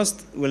is a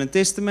last will and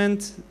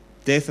testament,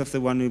 death of the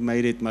one who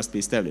made it must be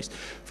established.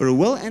 For a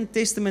will and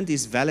testament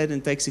is valid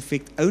and takes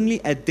effect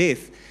only at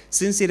death,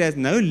 since it has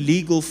no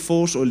legal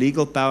force or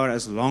legal power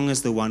as long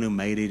as the one who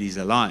made it is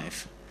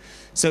alive.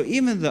 So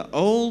even the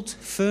old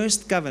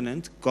first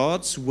covenant,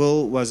 God's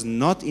will was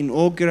not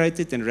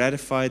inaugurated and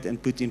ratified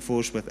and put in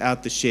force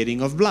without the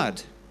shedding of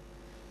blood.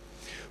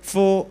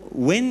 For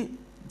when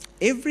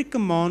every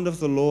command of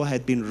the law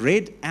had been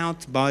read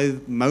out by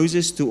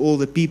Moses to all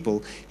the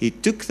people, he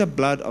took the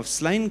blood of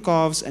slain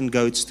calves and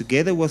goats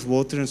together with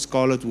water and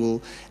scarlet wool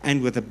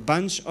and with a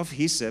bunch of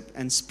hyssop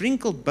and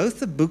sprinkled both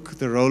the book,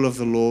 the roll of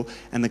the law,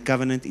 and the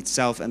covenant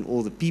itself and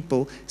all the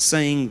people,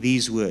 saying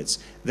these words,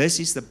 this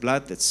is the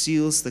blood that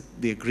seals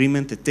the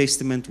agreement, the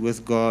testament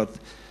with God,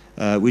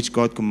 which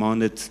God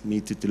commanded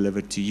me to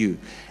deliver to you.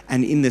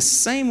 And in the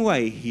same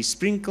way, he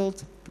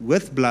sprinkled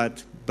with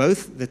blood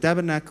both the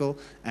tabernacle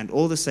and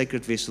all the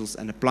sacred vessels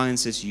and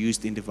appliances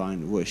used in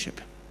divine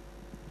worship.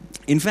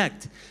 In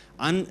fact,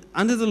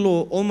 under the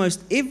law,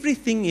 almost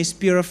everything is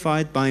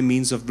purified by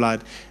means of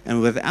blood,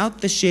 and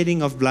without the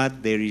shedding of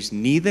blood, there is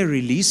neither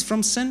release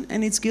from sin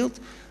and its guilt,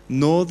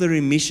 nor the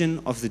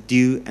remission of the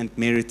due and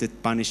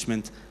merited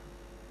punishment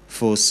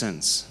for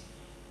sins.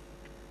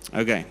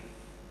 Okay.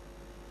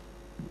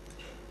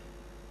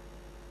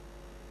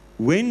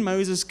 When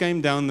Moses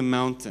came down the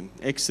mountain,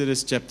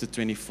 Exodus chapter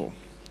 24,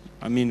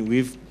 I mean,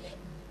 we've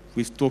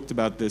talked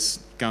about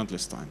this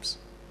countless times.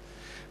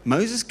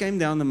 Moses came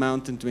down the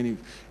mountain,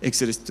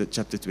 Exodus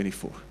chapter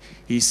 24.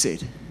 He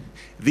said,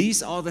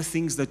 these are the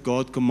things that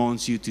God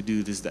commands you to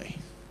do this day.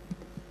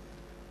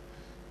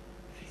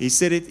 He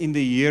said it in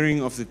the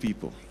hearing of the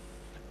people.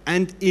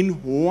 And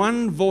in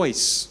one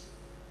voice,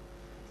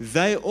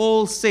 they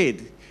all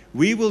said,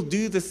 we will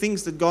do the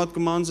things that God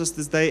commands us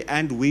this day,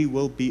 and we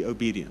will be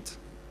obedient.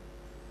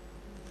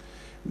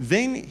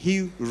 Then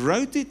he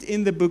wrote it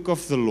in the book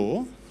of the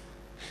law,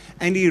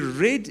 and he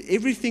read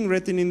everything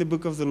written in the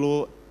book of the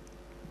law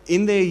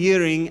in their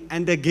hearing,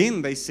 and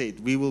again they said,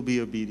 we will be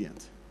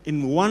obedient.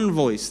 In one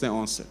voice they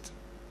answered.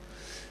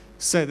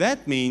 So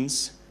that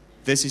means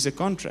this is a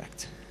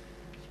contract.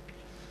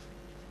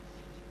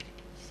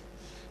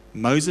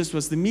 Moses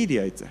was the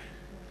mediator.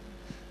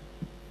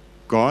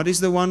 God is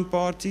the one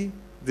party,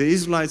 the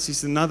Israelites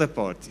is another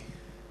party.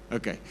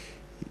 Okay.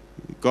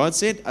 God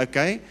said,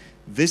 okay,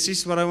 this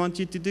is what I want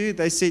you to do.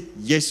 They said,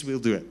 yes, we'll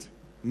do it.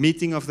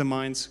 Meeting of the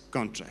minds,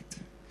 contract.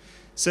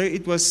 So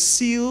it was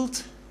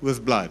sealed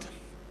with blood.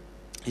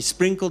 He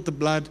sprinkled the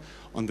blood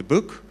on the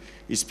book.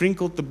 He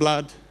sprinkled the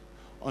blood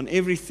on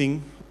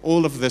everything.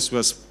 All of this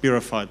was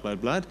purified by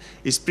blood.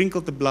 He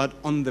sprinkled the blood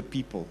on the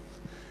people.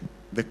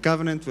 The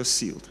covenant was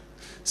sealed.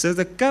 So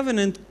the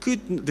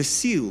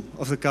seal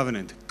of the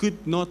covenant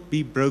could not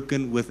be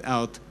broken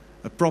without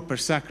a proper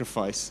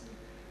sacrifice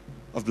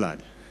of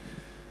blood.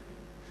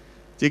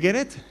 Do you get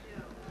it?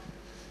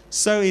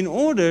 So in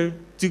order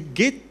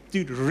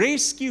to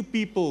rescue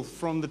people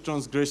from the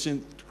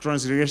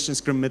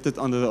transgressions committed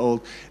under the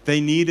old,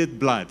 they needed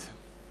blood.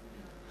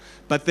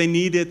 But they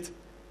needed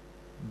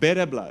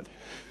better blood.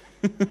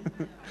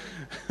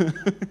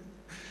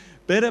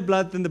 Better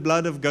blood than the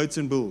blood of goats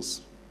and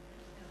bulls.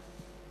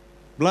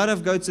 Blood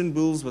of goats and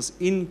bulls was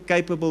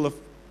incapable of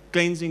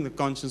cleansing the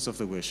conscience of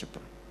the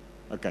worshiper.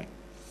 Okay.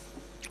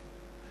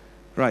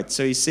 Right,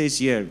 so he says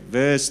here,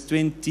 verse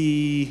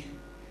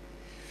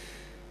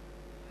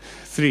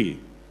 23.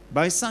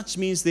 By such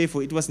means,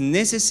 therefore, it was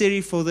necessary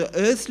for the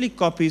earthly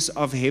copies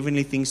of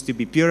heavenly things to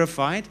be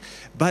purified,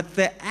 but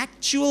the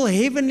actual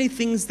heavenly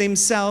things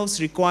themselves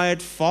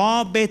required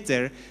far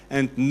better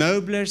and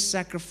nobler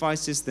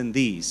sacrifices than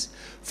these.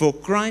 For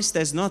Christ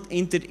has not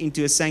entered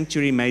into a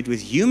sanctuary made with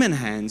human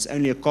hands,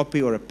 only a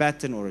copy or a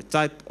pattern or a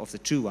type of the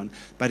true one,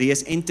 but he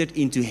has entered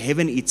into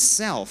heaven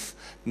itself,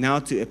 now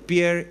to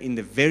appear in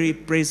the very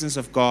presence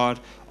of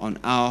God on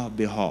our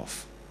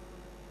behalf.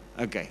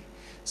 Okay.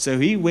 So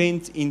he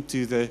went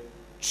into the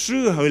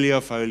true Holy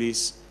of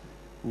Holies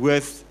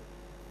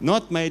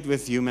not made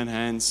with human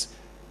hands,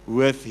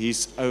 with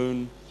his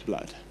own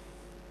blood.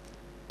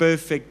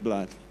 Perfect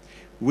blood,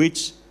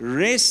 which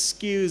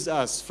rescues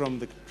us from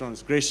the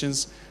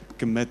transgressions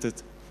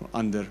committed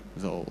under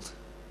the old.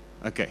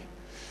 Okay.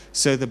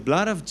 So the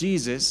blood of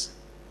Jesus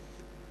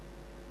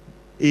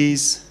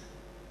is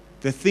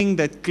the thing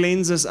that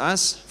cleanses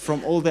us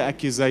from all the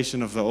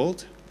accusation of the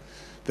old.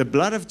 The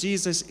blood of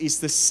Jesus is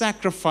the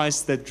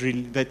sacrifice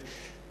that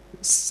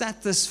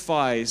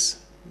satisfies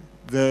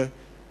the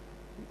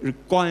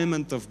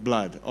requirement of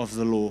blood of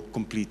the law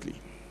completely.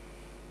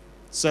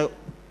 So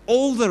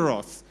all the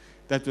wrath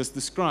that was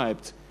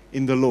described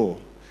in the law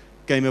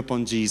came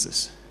upon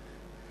Jesus.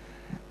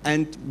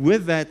 And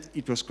with that,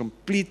 it was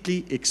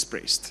completely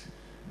expressed.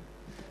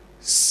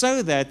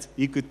 So that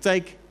he could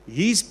take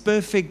his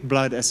perfect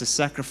blood as a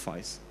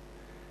sacrifice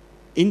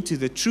into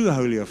the true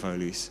Holy of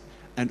Holies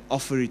and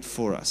offer it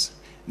for us,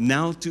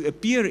 now to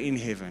appear in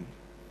heaven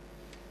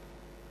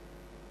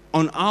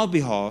on our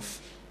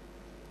behalf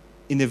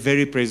in the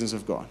very presence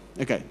of God.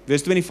 Okay,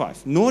 verse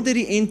 25. Nor did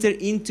he enter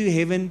into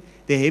heaven,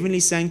 the heavenly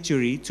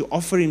sanctuary, to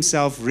offer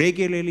himself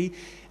regularly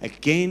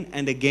again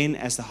and again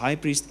as the high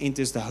priest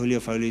enters the Holy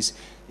of Holies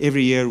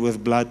every year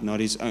with blood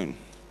not his own.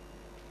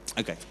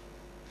 Okay.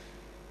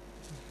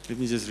 Let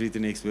me just read the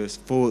next verse.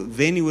 For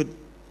then he would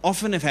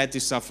often have had to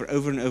suffer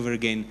over and over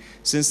again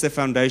since the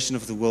foundation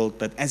of the world.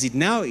 But as it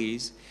now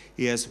is,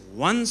 he has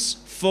once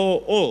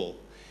for all,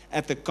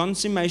 at the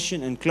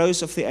consummation and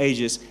close of the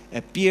ages,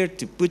 appeared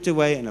to put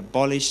away and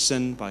abolish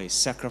sin by his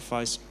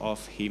sacrifice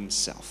of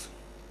himself.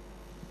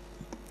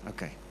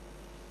 Okay.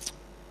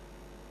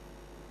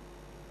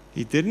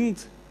 He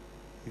didn't.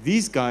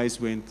 These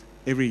guys went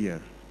every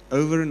year,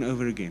 over and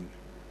over again,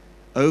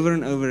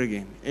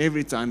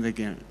 every time they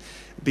came,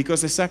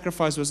 because the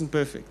sacrifice wasn't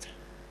perfect.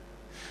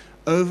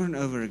 Over and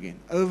over again,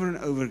 over and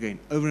over again,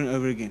 over and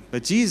over again.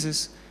 But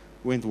Jesus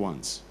went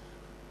once.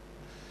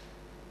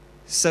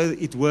 So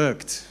it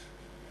worked.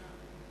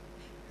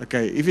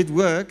 Okay, if it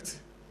worked,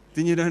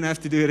 then you don't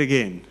have to do it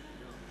again.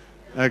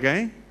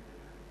 Okay?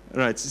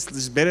 Right,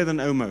 it's better than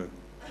Omo.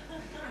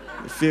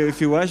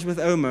 If you wash with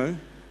Omo,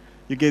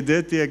 you get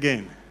dirty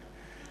again.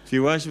 If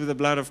you wash with the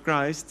blood of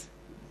Christ,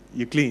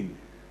 you're clean.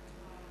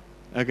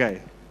 Okay.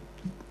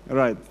 All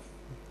right.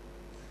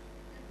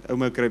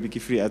 Omo kry 'n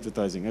bietjie free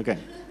advertising. Okay.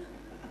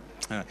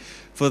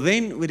 For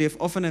then would have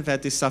often have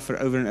had to suffer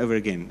over and over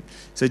again.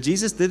 So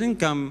Jesus didn't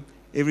come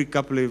every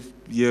couple of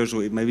years,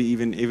 or maybe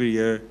even every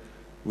year.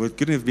 Well, it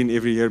couldn't have been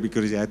every year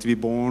because he had to be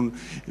born,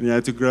 and he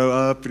had to grow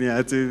up, and he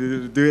had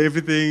to do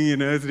everything,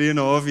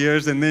 3.5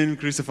 years, and then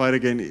crucified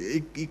again.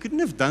 He couldn't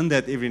have done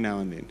that every now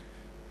and then.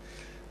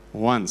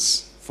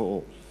 Once for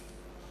all.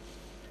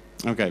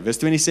 Okay, verse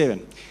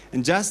 27.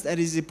 And just as it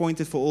is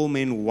appointed for all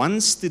men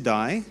once to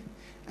die,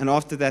 and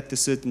after that the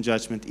certain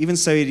judgment, even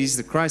so it is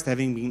the Christ,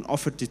 having been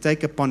offered to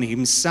take upon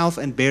himself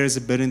and bear as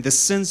a burden the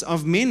sins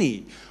of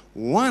many,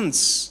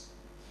 once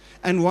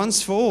and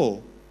once for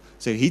all.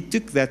 So he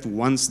took that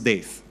once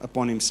death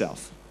upon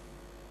himself,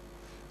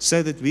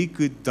 so that we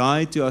could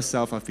die to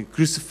ourselves, have been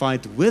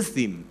crucified with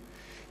him.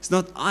 It's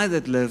not I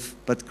that live,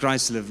 but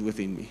Christ lives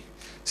within me.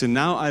 So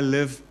now I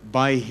live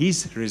by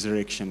his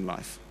resurrection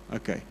life.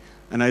 Okay.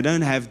 And I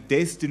don't have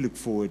death to look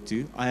forward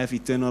to. I have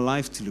eternal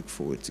life to look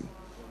forward to.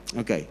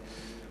 Okay.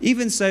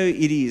 Even so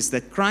it is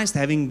that Christ,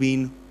 having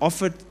been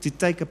offered to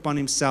take upon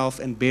himself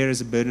and bear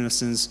as a burden of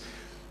sins,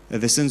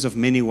 the sins of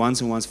many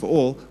once and once for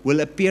all, will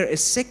appear a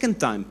second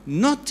time,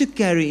 not to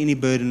carry any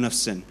burden of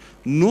sin,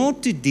 nor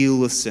to deal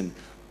with sin,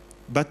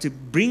 but to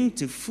bring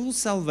to full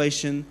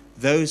salvation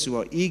those who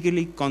are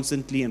eagerly,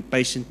 constantly, and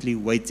patiently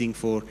waiting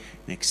for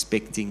and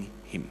expecting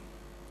him.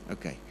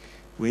 Okay.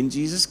 When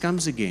Jesus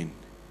comes again,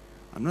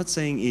 I'm not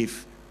saying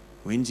if,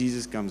 when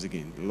Jesus comes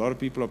again. A lot of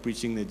people are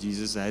preaching that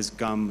Jesus has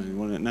come.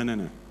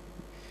 No.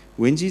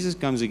 When Jesus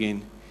comes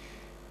again,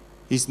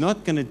 he's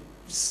not going to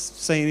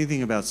say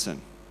anything about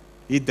sin.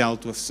 He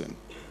dealt with sin.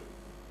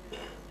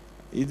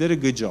 He did a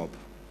good job.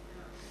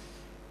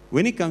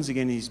 When he comes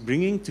again, he's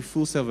bringing to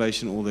full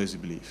salvation all those who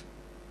believe.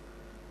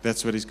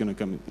 That's what he's going to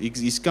come.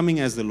 He's coming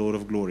as the Lord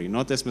of glory,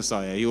 not as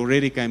Messiah. He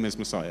already came as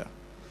Messiah.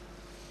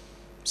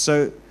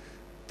 So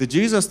the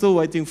Jews are still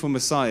waiting for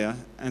Messiah,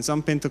 and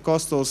some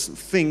Pentecostals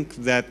think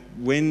that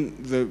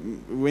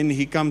when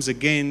he comes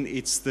again,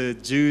 it's the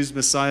Jews'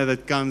 Messiah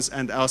that comes,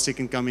 and our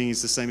second coming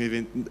is the same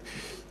event.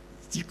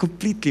 You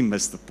completely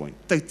missed the point,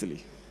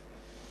 totally.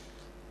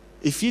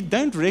 If you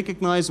don't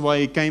recognize why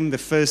he came the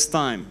first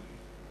time,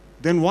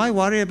 then why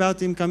worry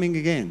about him coming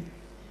again?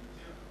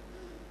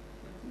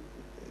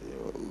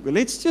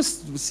 let's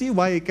just see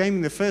why he came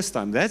in the first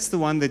time. That's the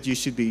one that you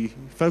should be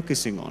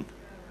focusing on.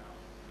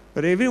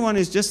 But everyone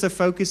is just so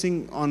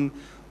focusing on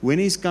when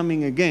he's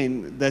coming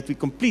again that we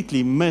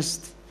completely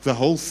missed the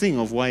whole thing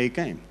of why he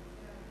came.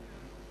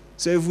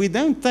 So if we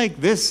don't take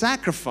this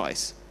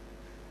sacrifice,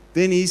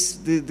 then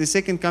the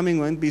second coming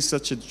won't be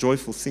such a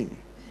joyful thing.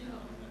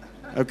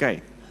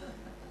 Okay.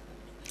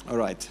 All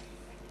right.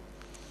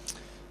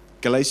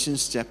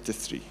 Galatians chapter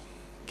 3.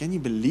 Can you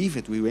believe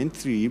it? We went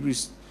through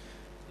Hebrews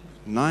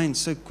 9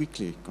 so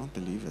quickly. Can't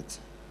believe it.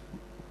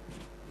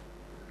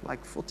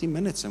 Like 40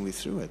 minutes and we're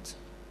through it.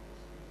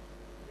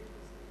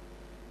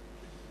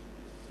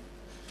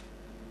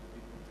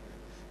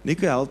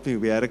 Nico helped me.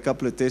 We had a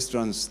couple of test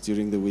runs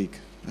during the week.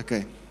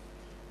 Okay.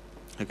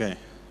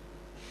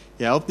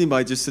 He helped me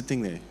by just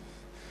sitting there.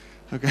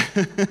 Okay.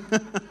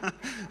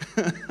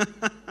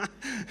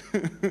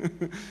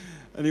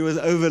 And he was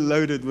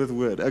overloaded with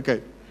word.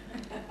 Okay.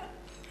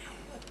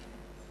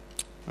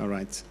 All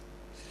right.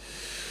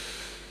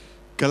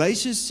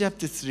 Galatians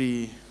chapter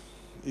 3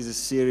 is a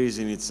series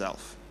in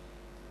itself.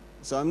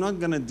 So I'm not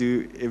going to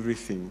do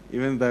everything,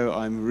 even though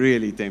I'm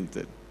really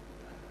tempted.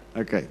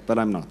 Okay, but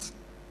I'm not.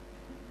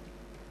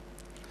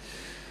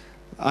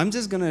 I'm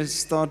just going to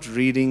start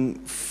reading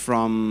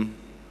from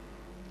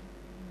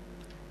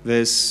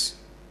this.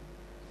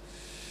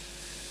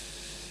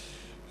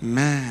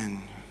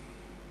 Man.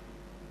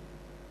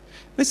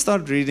 Let's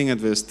start reading at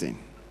verse 10.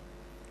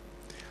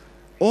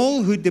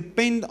 All who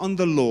depend on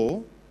the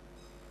law,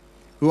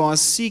 who are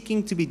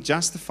seeking to be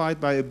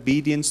justified by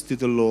obedience to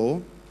the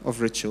law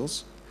of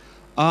rituals,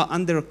 are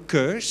under a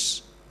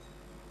curse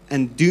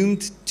and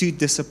doomed to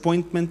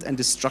disappointment and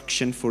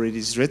destruction, for it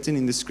is written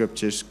in the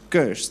scriptures,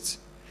 cursed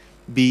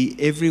be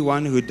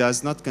everyone who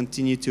does not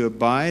continue to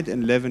abide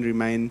and live and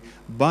remain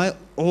by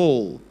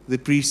all the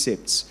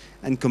precepts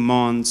and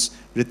commands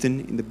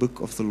written in the book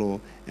of the law,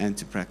 and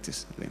to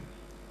practice them.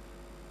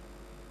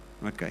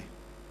 Okay.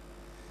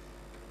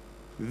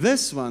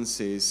 This one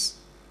says,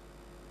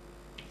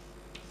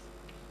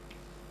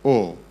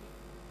 or,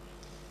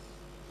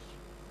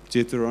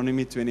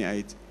 Deuteronomy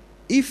 28,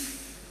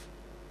 if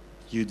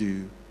you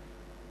do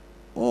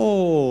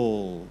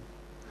all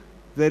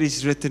that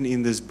is written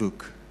in this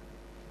book,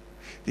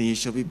 then you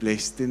shall be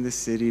blessed in the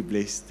city,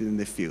 blessed in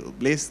the field.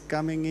 Blessed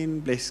coming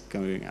in, blessed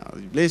coming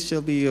out. Blessed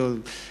shall be your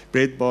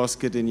bread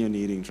basket and your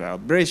kneading trough.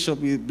 Blessed shall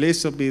be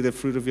the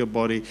fruit of your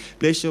body.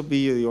 Blessed shall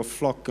be your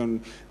flock,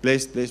 and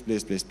blessed.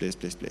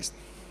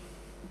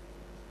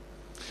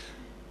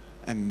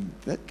 And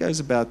that goes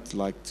about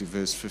like to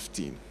verse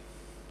 15.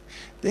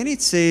 Then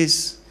it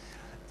says,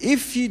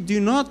 if you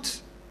do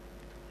not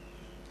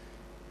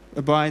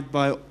abide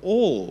by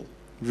all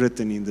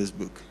written in this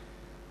book,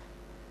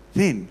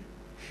 then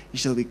you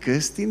shall be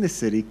cursed in the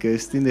city,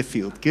 cursed in the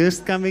field,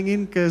 cursed coming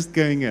in, cursed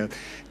going out.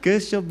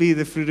 Cursed shall be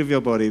the fruit of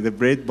your body, the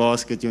bread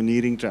basket, your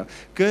kneading trough.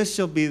 Cursed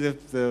shall be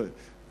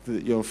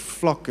your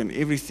flock and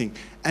everything.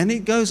 And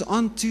it goes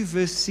on to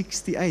verse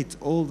 68,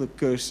 all the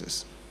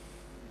curses.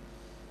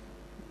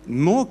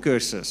 More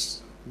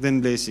curses than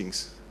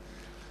blessings.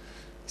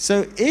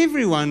 So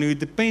everyone who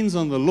depends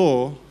on the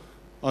law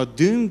are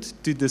doomed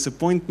to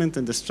disappointment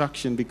and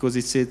destruction, because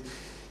it said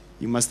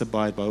you must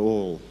abide by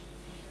all.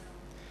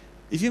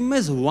 If you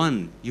miss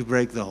one, you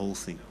break the whole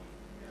thing.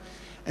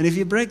 And if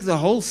you break the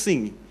whole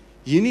thing,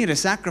 you need a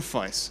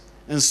sacrifice.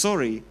 And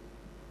sorry,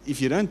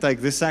 if you don't take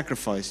this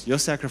sacrifice, your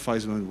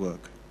sacrifice won't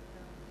work.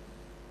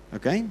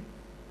 Okay?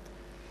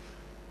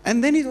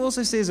 And then it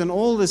also says, and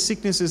all the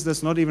sicknesses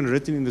that's not even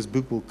written in this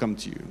book will come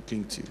to you and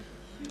cling to you.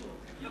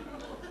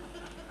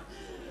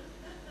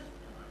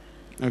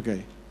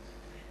 Okay.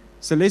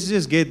 So let's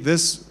just get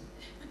this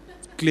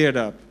cleared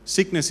up.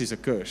 Sickness is a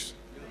curse.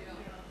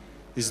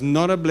 It's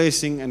not a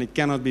blessing, and it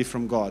cannot be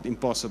from God.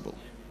 Impossible.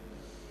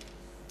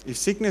 If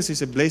sickness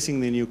is a blessing,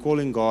 then you're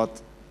calling God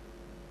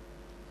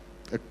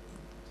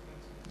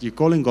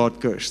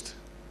cursed.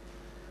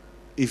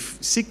 If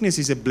sickness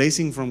is a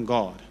blessing from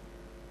God,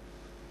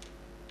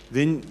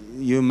 then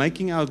you're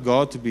making out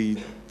God to be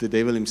the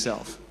devil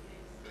himself.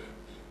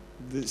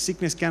 The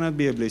sickness cannot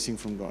be a blessing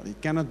from God.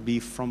 It cannot be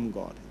from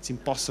God. It's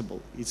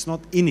impossible. It's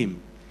not in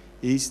him.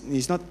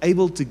 He's not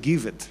able to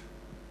give it.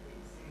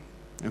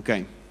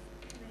 Okay.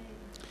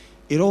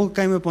 It all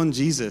came upon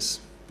Jesus.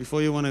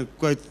 Before you want to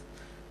quote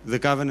the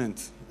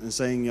covenant and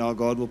saying, yeah,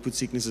 God will put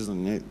sicknesses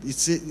on you. It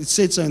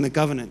said so in the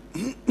covenant.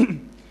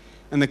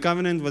 And the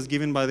covenant was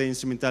given by the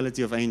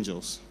instrumentality of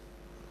angels.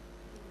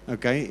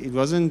 Okay? It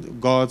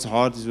wasn't God's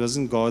heart. It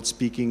wasn't God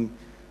speaking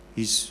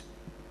his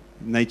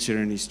nature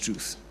and his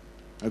truth.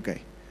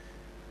 Okay.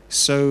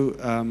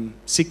 So,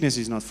 sickness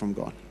is not from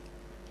God.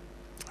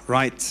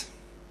 Right.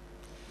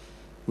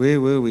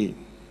 Where were we?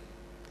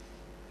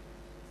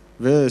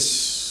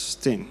 Verse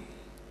 10.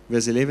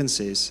 Verse 11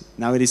 says,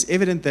 now it is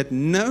evident that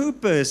no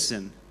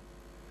person,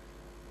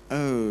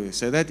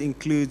 so that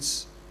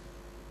includes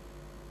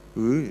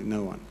who?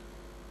 No one.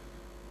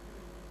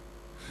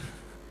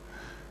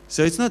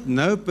 So it's not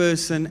no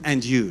person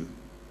and you.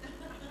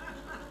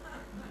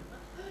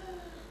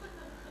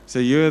 So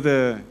you're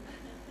the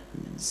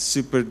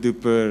super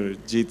duper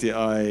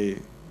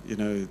GTI,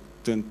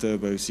 twin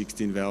turbo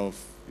 16 valve,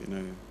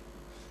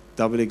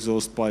 double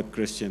exhaust pipe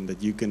Christian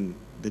that you can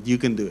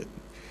do it. It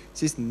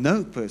says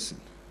no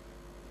person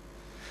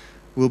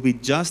will be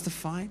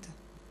justified,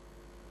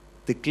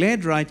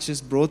 declared righteous,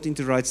 brought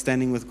into right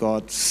standing with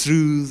God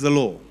through the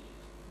law.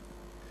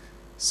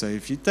 So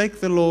if you take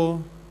the law,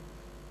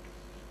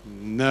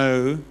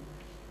 no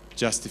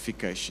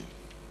justification.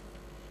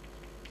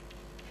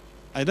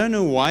 I don't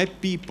know why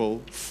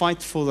people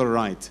fight for the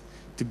right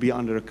to be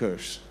under a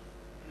curse.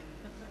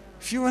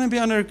 If you want to be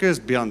under a curse,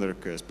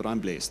 but I'm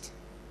blessed.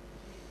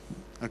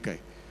 Okay.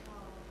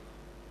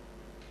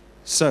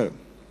 So,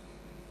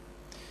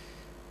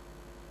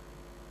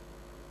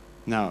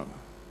 now,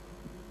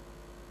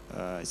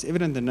 it's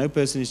evident that no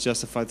person is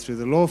justified through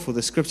the law, for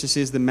the scripture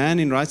says, the man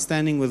in right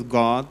standing with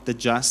God, the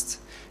just,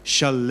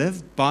 shall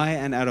live by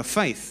and out of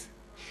faith.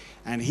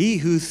 And he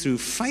who through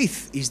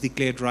faith is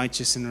declared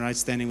righteous and right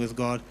standing with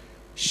God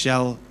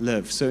shall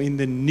live. So in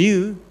the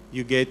new,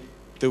 you get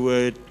the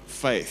word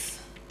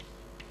faith.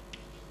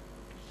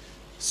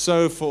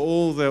 So for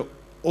all the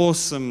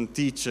awesome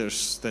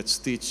teachers that's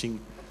teaching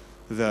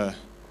the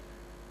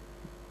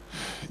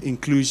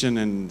inclusion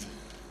and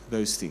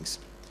those things,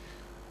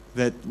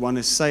 that want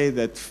to say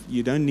that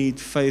you don't need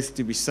faith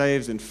to be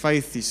saved and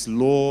faith is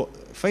law.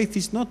 Faith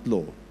is not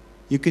law.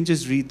 You can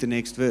just read the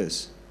next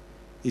verse.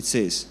 It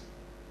says,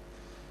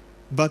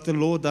 but the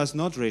law does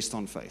not rest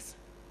on faith,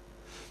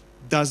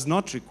 does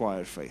not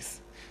require faith,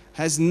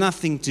 has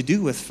nothing to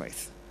do with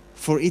faith.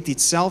 For it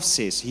itself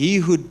says, he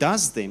who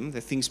does them,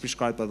 the things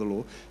prescribed by the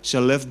law,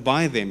 shall live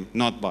by them,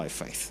 not by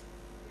faith.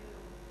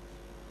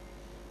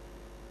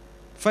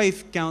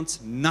 Faith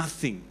counts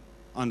nothing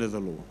under the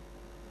law.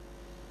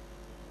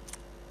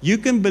 You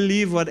can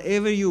believe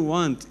whatever you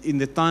want in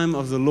the time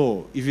of the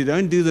law. If you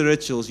don't do the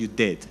rituals, you're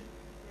dead.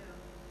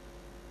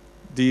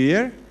 Do you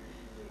hear?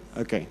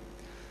 Okay.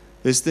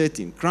 Verse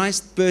 13.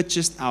 Christ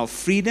purchased our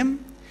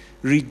freedom,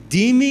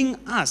 redeeming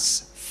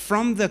us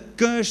from the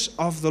curse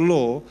of the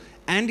law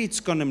and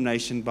its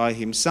condemnation by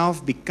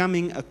himself,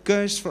 becoming a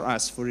curse for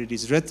us. For it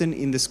is written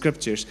in the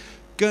scriptures,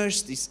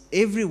 cursed is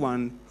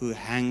everyone who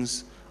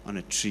hangs on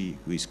a tree,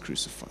 who is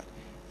crucified.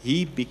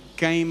 He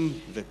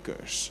became the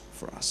curse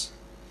for us.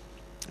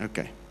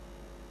 Okay.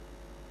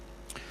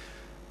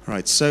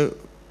 Right, so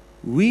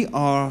we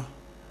are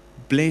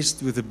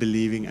blessed with a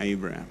believing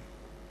Abraham.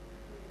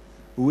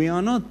 We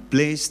are not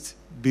blessed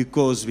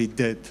because we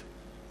did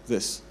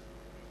this.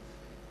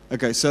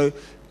 Okay, so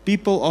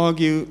people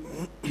argue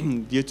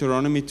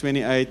Deuteronomy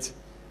 28,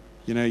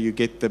 you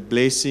get the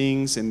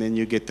blessings and then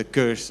you get the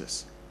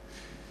curses.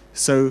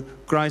 So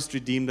Christ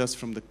redeemed us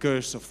from the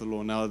curse of the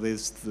law. Now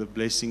there's the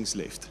blessings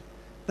left.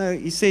 No,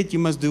 he said you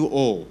must do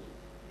all.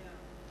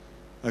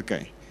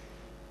 Okay.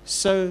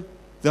 So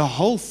the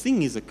whole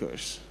thing is a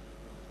curse.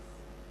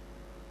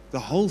 The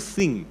whole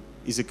thing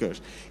is a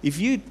curse. If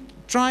you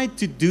try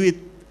to do it,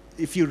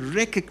 if you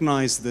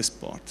recognize this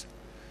part,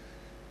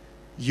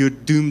 you're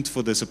doomed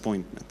for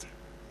disappointment.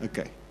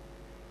 Okay.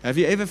 Have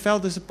you ever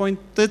felt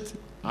disappointed?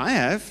 I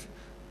have.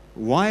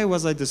 Why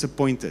was I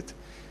disappointed?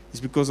 It's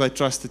because I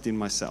trusted in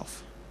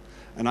myself.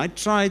 And I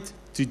tried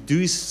to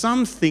do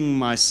something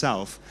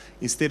myself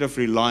instead of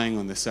relying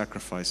on the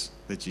sacrifice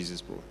that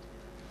Jesus brought.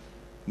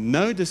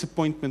 No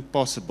disappointment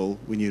possible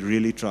when you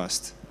really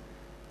trust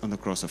on the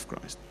cross of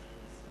Christ.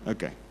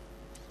 Okay.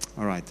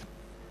 All right.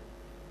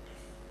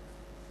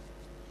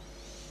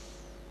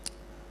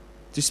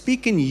 To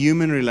speak in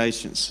human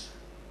relations,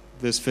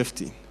 verse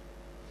 15.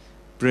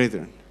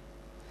 Brethren,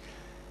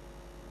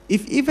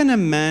 if even a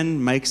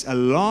man makes a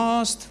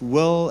last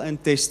will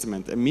and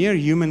testament, a mere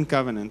human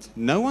covenant,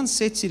 no one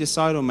sets it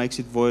aside or makes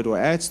it void or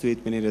adds to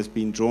it when it has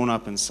been drawn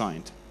up and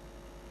signed.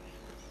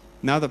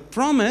 Now the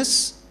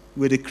promise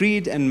were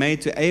decreed and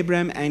made to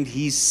Abraham and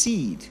his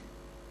seed,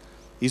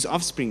 his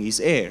offspring, his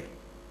heir.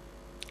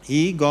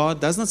 He, God,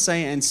 does not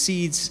say and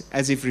seeds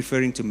as if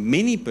referring to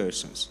many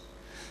persons,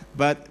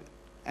 but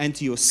and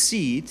to your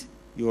seed,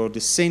 your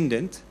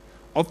descendant,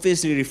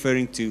 obviously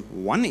referring to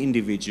one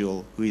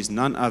individual who is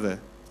none other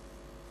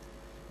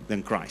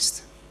than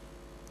Christ.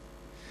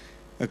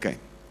 Okay,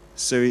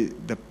 so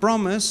the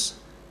promise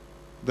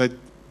that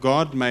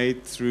God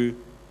made through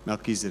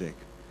Melchizedek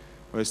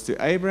was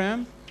to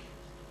Abraham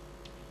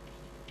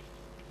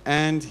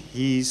and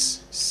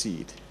his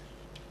seed.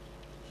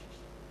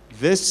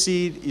 This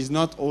seed is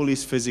not all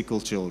his physical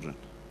children.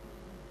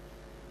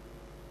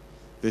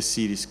 This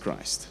seed is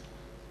Christ.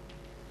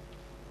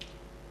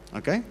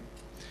 Okay?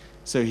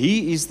 So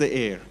he is the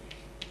heir.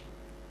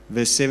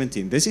 Verse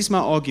 17. This is my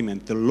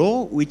argument. The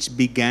law which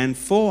began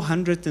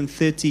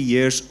 430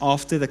 years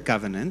after the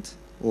covenant,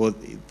 or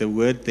the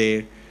word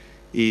there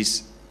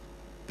is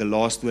the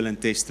last will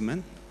and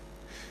testament,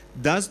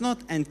 does not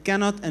and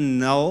cannot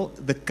annul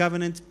the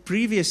covenant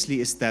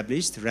previously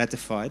established,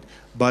 ratified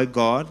by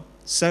God,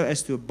 so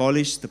as to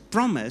abolish the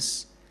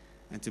promise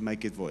and to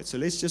make it void. So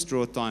let's just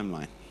draw a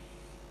timeline.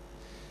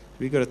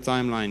 We've got a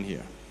timeline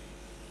here.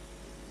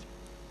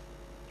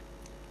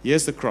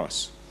 Here's the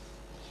cross.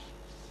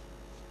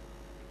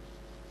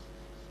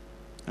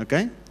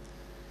 Okay?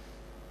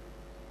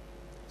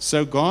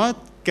 So God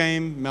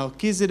came,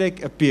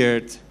 Melchizedek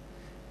appeared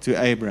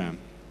to Abraham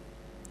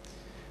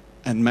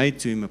and made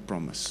to him a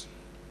promise.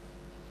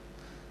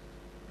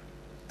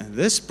 And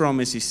this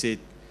promise, he said,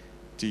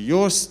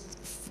 to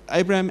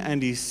Abraham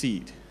and his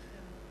seed,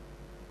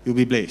 you'll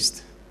be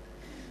blessed.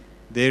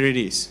 There it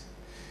is.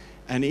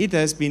 And it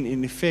has been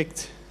in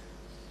effect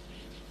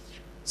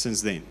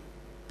since then,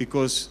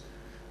 because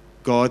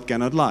God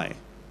cannot lie.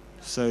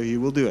 So he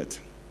will do it.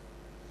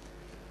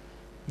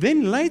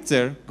 Then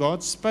later,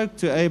 God spoke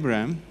to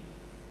Abraham,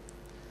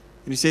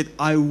 and he said,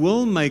 I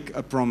will make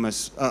a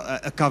promise,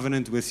 a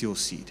covenant with your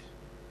seed.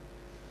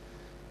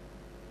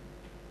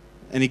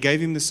 And he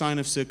gave him the sign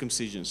of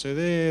circumcision. So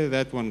there,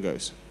 that one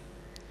goes.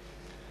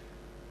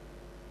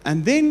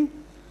 And then,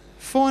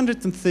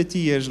 430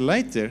 years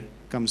later,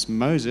 comes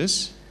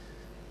Moses.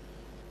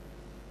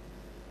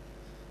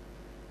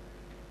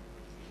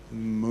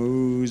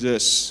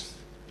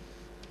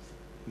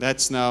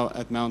 That's now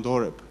at Mount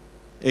Horeb,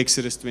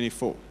 Exodus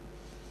 24.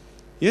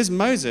 Here's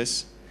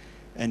Moses,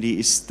 and he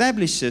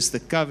establishes the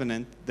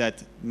covenant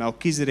that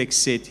Melchizedek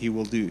said he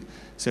will do.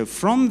 So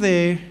from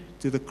there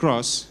to the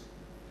cross,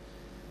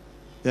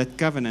 that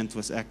covenant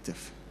was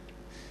active.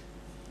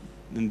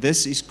 And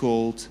this is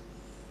called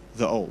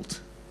the Old.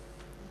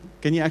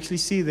 Can you actually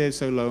see there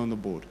so low on the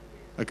board?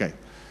 Okay.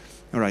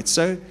 All right.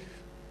 So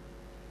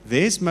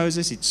there's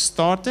Moses. It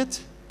started.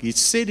 He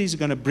said he's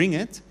going to bring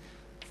it.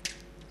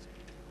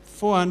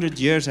 400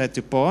 years had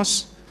to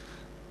pass.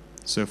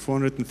 So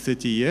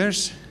 430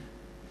 years.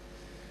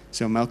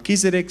 So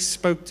Melchizedek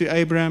spoke to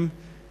Abraham.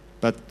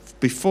 But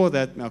before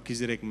that,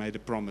 Melchizedek made a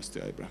promise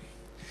to Abraham.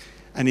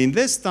 And in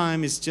this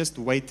time, it's just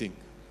waiting.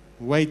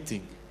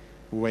 Waiting.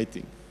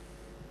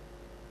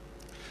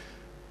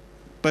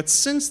 But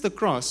since the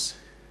cross,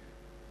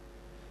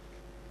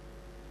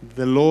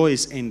 the law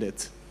is ended.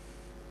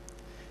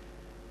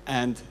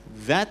 And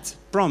that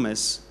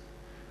promise,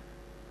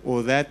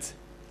 or that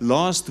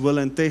last will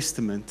and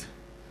testament,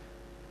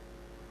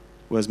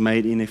 was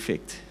made in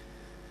effect.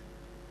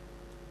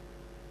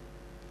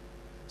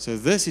 So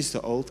this is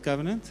the Old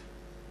Covenant,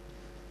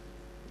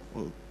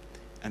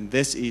 and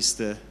this is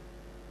the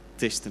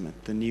Testament,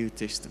 the New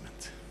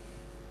Testament.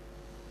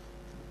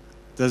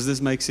 Does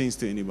this make sense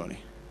to anybody?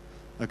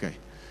 Okay.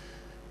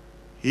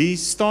 He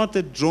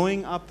started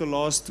drawing up the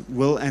last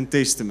will and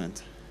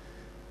testament.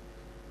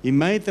 He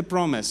made the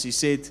promise. He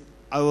said,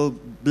 I will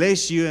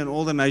bless you and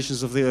all the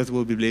nations of the earth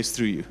will be blessed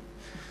through you.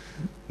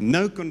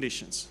 No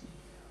conditions.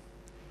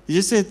 He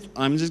just said,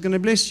 I'm just going to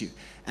bless you.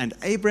 And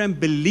Abraham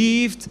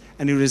believed,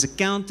 and it was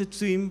accounted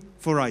to him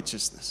for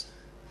righteousness.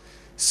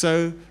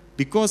 So,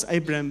 because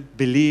Abraham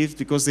believed,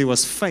 because there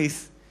was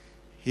faith,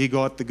 he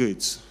got the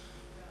goods.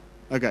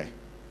 Okay.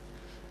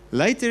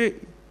 Later,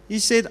 he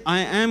said, I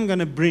am going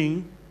to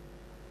bring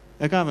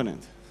a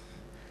covenant.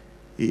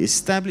 He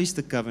established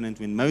the covenant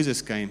when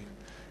Moses came.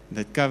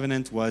 That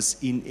covenant was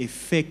in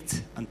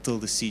effect until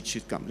the seed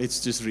should come. Let's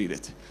just read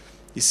it.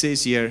 He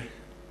says here,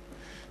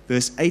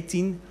 verse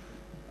 18,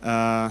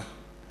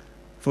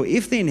 for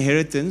if the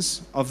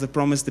inheritance of the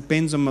promise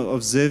depends on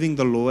observing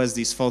the law, as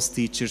these false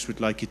teachers would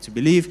like you to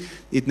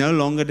believe, it no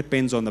longer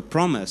depends on the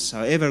promise.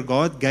 However,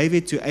 God gave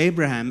it to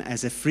Abraham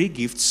as a free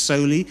gift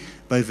solely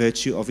by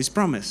virtue of his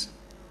promise.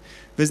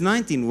 Verse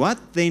 19,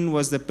 what then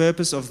was the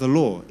purpose of the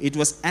law? It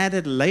was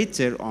added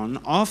later on,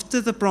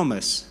 after the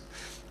promise,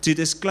 to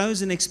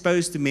disclose and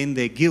expose to men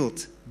their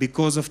guilt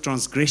because of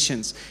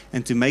transgressions,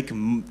 and to make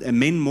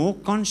men more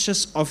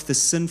conscious of the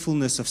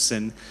sinfulness of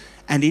sin.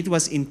 And it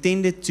was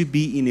intended to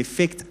be in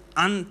effect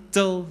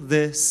until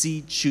the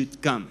seed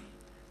should come,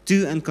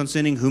 to and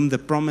concerning whom the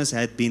promise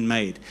had been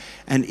made.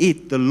 And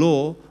it, the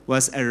law,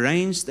 was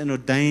arranged and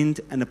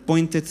ordained and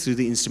appointed through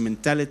the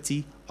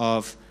instrumentality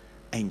of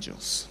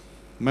angels.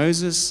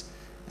 Moses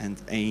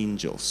and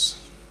angels.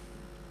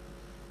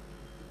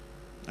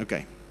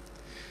 Okay.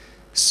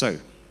 So,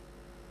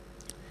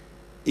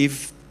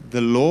 if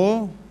the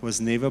law was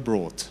never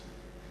brought,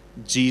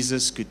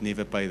 Jesus could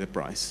never pay the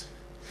price.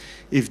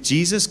 If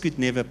Jesus could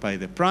never pay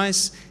the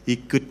price, he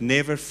could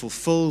never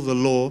fulfill the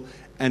law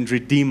and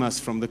redeem us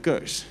from the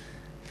curse.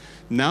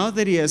 Now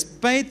that he has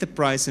paid the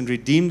price and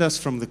redeemed us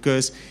from the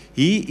curse,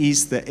 he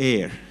is the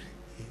heir.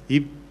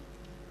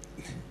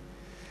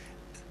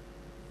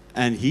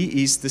 And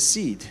he is the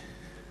seed,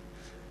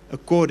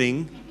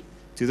 according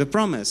to the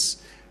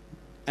promise.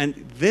 And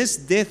this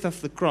death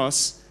of the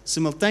cross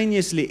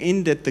simultaneously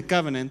ended the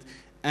covenant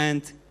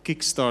and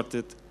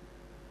kick-started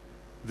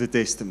the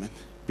testament,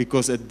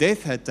 because a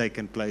death had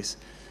taken place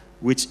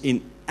which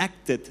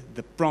enacted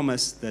the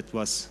promise that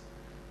was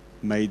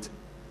made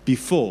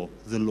before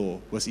the law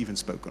was even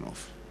spoken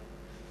of.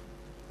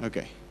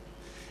 Okay.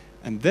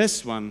 And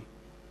this one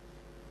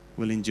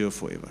will endure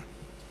forever.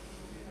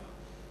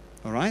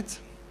 All right?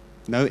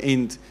 No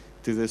end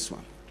to this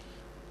one.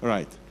 All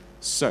right.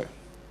 So,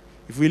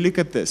 if we look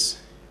at this,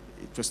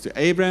 it was to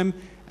Abraham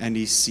and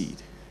his seed.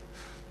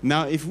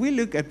 Now, if we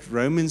look at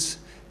Romans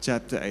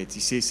chapter 8, he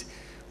says,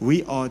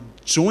 we are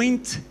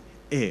joint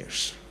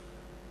heirs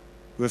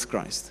with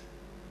Christ.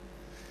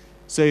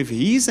 So if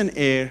he's an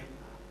heir,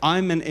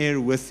 I'm an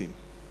heir with him.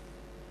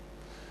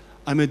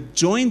 I'm a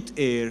joint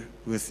heir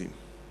with him.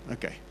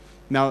 Okay.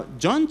 Now,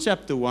 John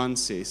chapter 1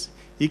 says,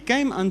 he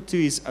came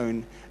unto his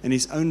own, and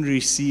his own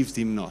received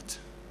him not.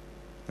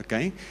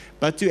 Okay?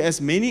 But to as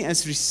many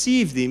as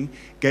received him,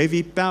 gave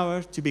he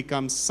power to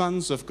become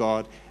sons of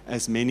God,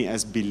 as many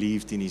as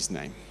believed in his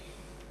name.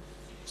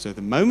 So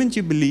the moment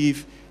you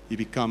believe, you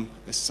become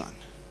a son.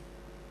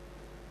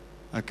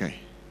 Okay.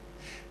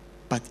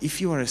 But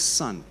if you are a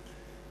son,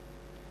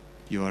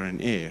 you are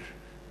an heir.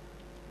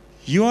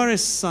 You are a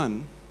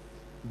son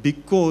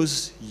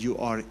because you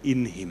are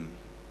in him.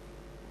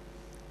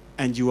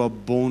 And you are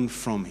born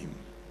from him.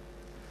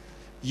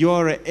 You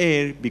are an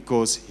heir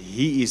because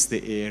he is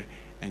the heir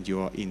and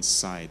you are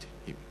inside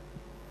him.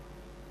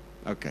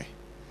 Okay.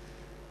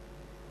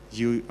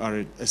 You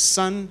are a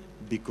son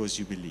because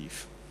you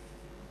believe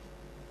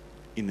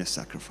in the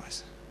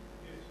sacrifice.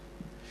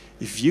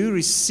 If you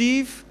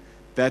receive,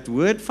 that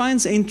word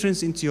finds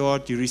entrance into your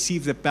heart, you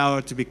receive the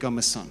power to become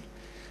a son.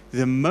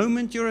 The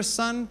moment you're a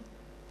son,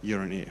 you're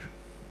an heir.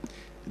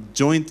 A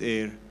joint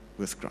heir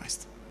with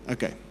Christ.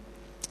 Okay.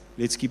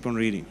 Let's keep on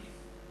reading.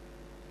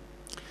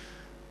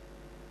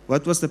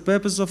 What was the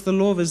purpose of the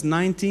law? Verse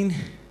 19.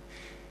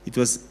 It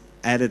was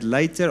added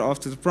later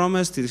after the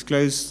promise to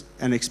disclose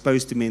and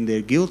expose to men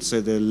their guilt.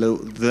 So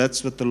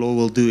that's what the law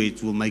will do.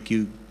 It will make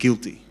you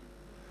guilty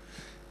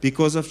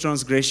because of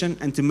transgression,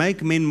 and to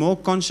make men more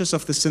conscious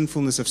of the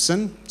sinfulness of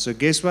sin. So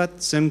guess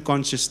what? Sin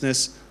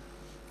consciousness,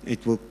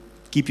 it will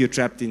keep you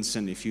trapped in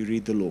sin if you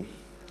read the law.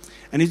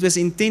 And it was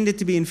intended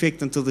to be in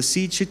effect until the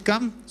seed should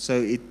come.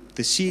 So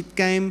the seed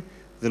came,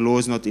 the law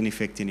is not in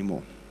effect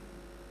anymore.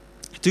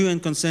 2,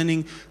 and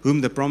concerning whom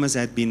the promise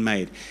had been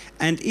made.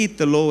 And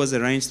the law was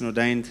arranged and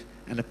ordained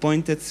and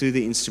appointed through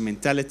the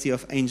instrumentality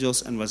of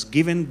angels, and was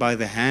given by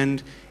the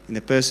hand in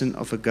the person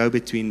of a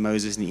go-between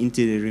Moses, the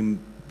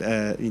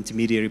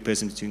intermediary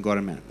person between God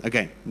and man.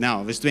 Okay,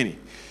 now verse 20.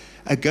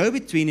 A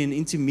go-between, an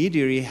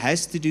intermediary,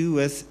 has to do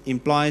with,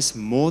 implies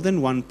more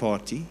than one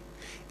party.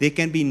 There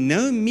can be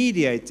no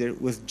mediator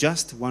with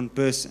just one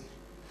person.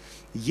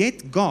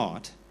 Yet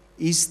God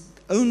is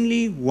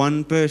only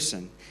one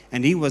person,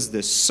 and he was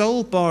the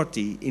sole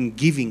party in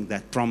giving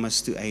that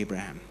promise to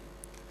Abraham.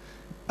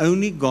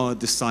 Only God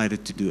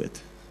decided to do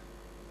it.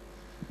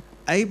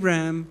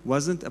 Abraham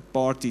wasn't a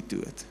party to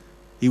it.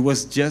 He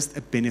was just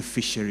a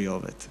beneficiary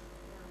of it.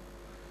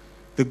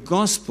 The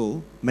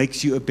gospel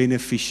makes you a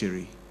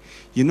beneficiary.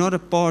 You're not a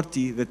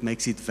party that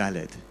makes it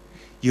valid.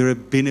 You're a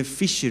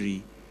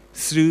beneficiary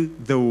through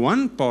the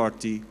one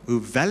party who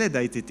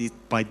validated it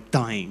by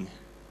dying.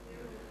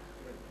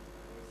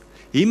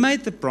 He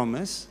made the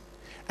promise,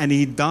 and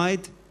he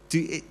died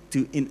to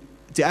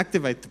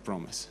activate the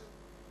promise,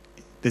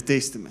 the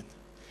testament.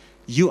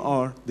 You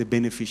are the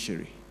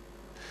beneficiary.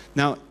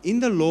 Now, in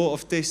the law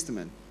of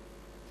testament,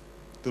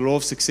 the law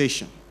of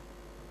succession,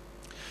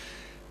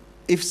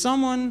 if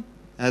someone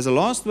has a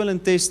last will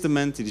and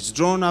testament, it is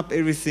drawn up,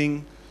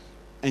 everything,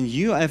 and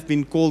you have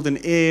been called an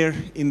heir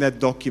in that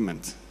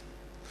document,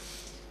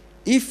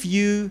 if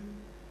you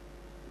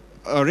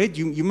are read,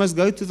 you must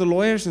go to the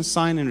lawyers and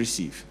sign and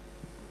receive.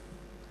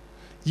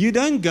 You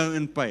don't go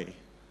and pay.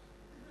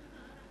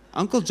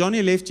 Uncle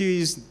Johnny left you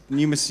his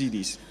new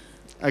Mercedes.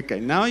 Okay,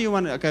 now you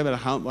want to, okay, but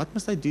what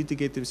must I do to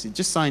get the Mercedes?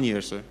 Just sign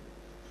here, sir.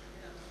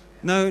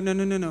 No.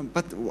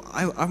 But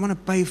I want to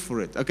pay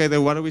for it. Okay,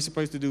 then what are we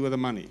supposed to do with the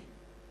money?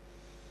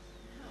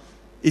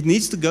 It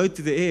needs to go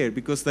to the heir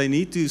because they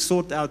need to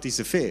sort out his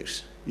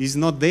affairs. He's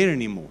not there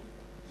anymore.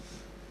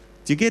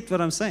 Do you get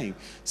what I'm saying?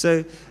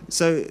 So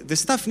the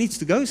stuff needs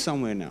to go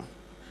somewhere now.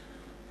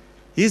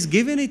 He's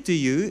given it to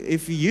you.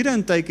 If you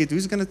don't take it,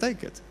 who's going to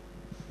take it?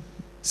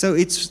 So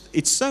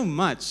it's so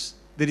much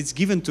that it's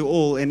given to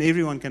all and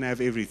everyone can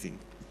have everything.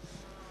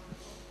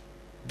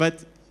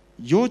 But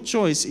your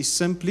choice is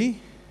simply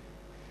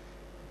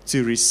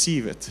to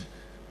receive it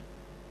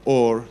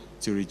or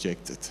to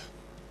reject it.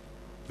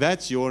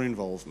 That's your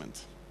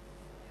involvement.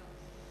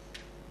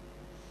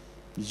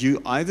 You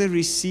either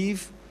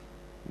receive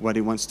what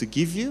he wants to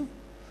give you,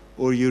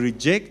 or you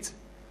reject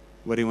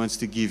what he wants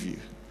to give you.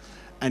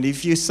 And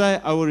if you say,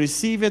 I will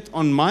receive it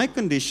on my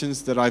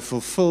conditions that I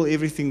fulfill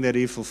everything that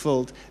he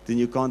fulfilled, then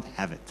you can't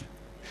have it.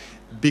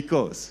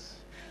 Because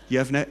you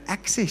have no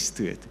access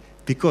to it.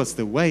 Because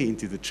the way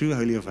into the true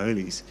Holy of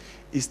Holies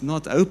is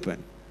not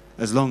open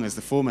as long as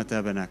the former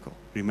tabernacle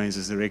remains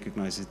as a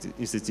recognized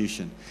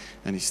institution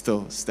and is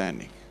still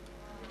standing.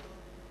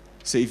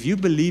 So if you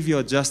believe you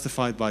are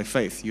justified by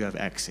faith, you have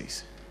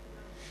access.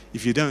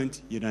 If you don't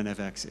have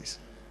access.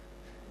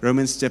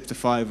 Romans chapter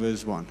 5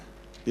 verse 1.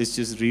 Let's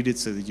just read it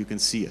so that you can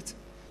see it.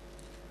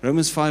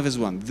 Romans 5 verse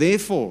 1.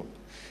 Therefore,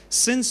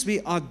 since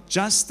we are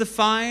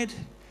justified,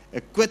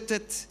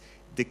 acquitted,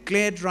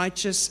 declared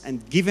righteous,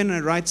 and given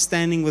a right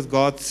standing with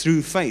God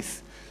through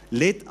faith,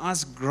 let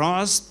us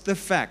grasp the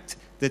fact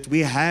that we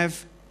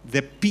have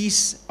the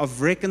peace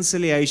of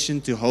reconciliation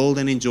to hold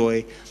and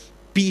enjoy,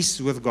 peace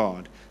with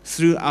God,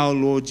 through our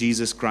Lord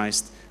Jesus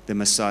Christ, the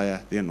Messiah,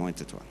 the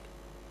Anointed One.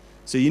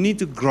 So you need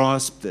to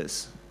grasp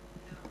this.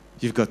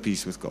 you've got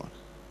peace with God.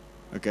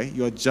 Okay?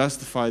 You are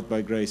justified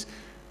by grace.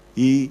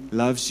 He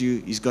loves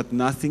you. He's got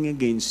nothing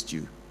against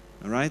you.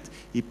 All right?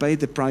 He paid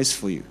the price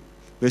for you.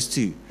 Verse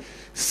 2.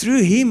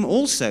 Through him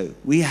also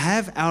we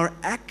have our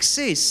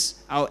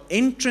access, our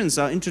entrance,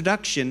 our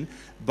introduction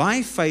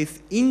by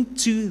faith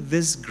into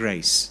this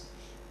grace,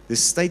 the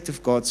state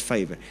of God's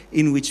favor,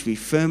 in which we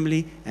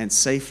firmly and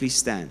safely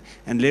stand.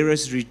 And let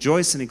us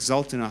rejoice and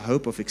exult in our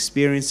hope of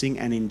experiencing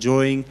and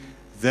enjoying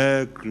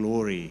the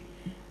glory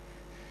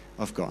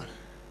of God.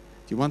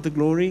 Do you want the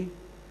glory?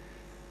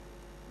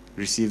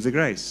 Receive the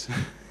grace.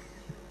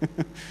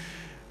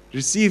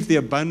 Receive the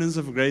abundance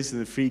of grace and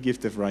the free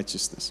gift of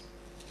righteousness.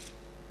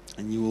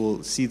 And you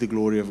will see the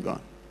glory of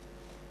God.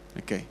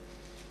 Okay.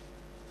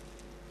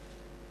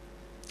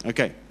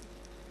 Okay.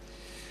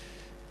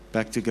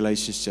 Back to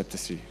Galatians chapter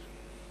 3.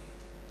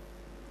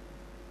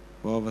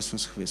 Waar was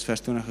ons geweest?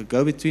 Vers 20, a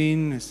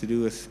go-between has to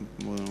do with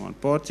more than one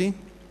party.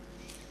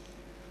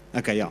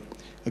 Okay, yeah.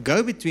 A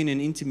go-between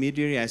and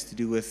intermediary has to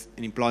do with,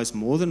 and implies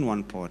more than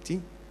one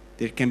party.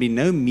 There can be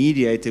no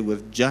mediator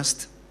with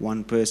just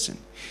one person.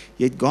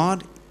 Yet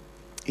God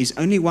is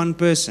only one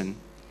person,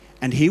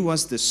 and he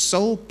was the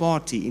sole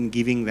party in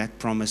giving that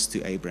promise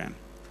to Abraham.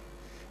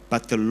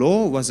 But the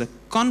law was a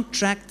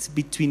contract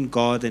between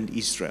God and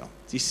Israel.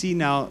 You see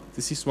now,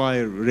 this is why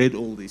I read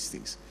all these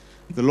things.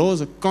 The law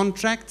is a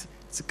contract,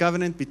 it's a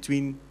covenant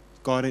between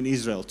God and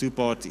Israel, two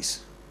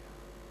parties.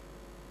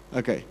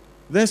 Okay,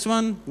 this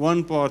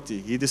one party,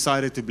 he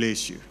decided to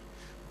bless you,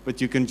 but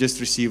you can just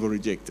receive or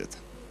reject it.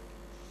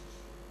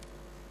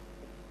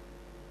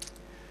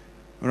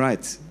 All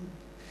right.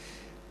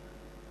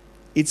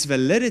 Its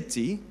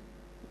validity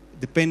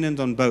dependent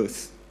on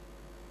both.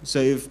 So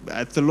if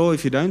at the law,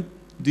 if you don't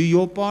do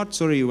your part,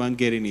 sorry, you won't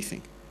get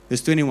anything.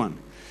 Verse 21.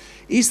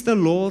 Is the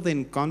law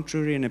then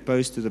contrary and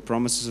opposed to the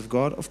promises of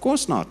God? Of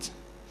course not.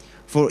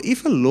 For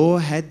if a law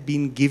had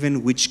been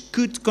given which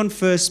could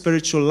confer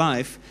spiritual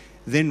life,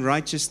 then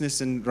righteousness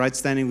and right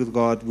standing with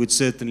God would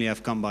certainly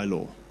have come by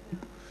law.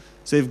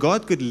 So if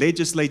God could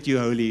legislate you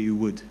holy, he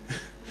would.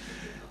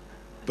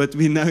 But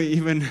we know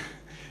even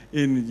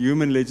in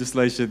human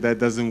legislation that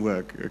doesn't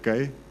work,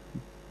 okay?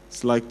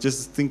 It's like,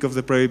 just think of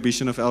the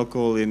prohibition of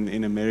alcohol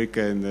in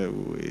America in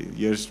the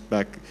years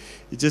back.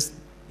 It just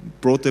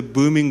brought a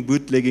booming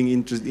bootlegging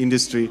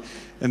industry,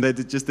 and they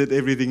just did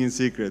everything in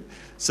secret.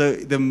 So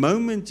the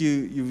moment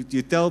you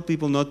tell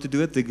people not to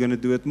do it, they're going to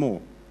do it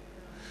more.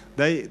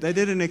 They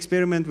did an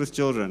experiment with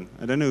children.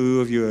 I don't know who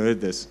of you heard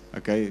this,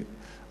 okay?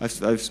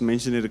 I've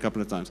mentioned it a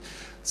couple of times.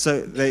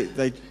 So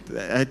they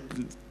had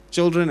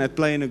children at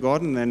play in a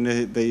garden, and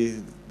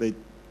they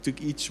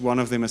took each one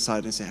of them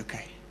aside and said,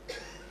 okay,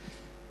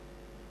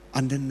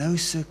 under no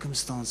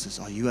circumstances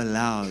are you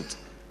allowed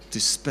to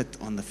spit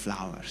on the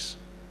flowers.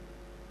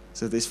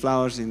 So there's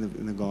flowers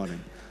in the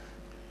garden.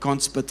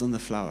 Can't spit on the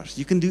flowers.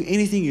 You can do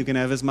anything. You can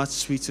have as much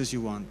sweets as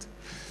you want.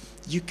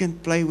 You can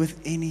play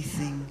with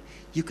anything.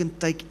 You can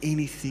take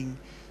anything.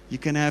 You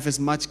can have as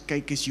much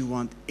cake as you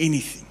want.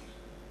 Anything.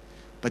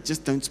 But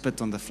just don't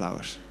spit on the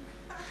flowers.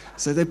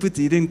 So they put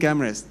hidden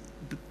cameras.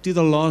 To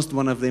the last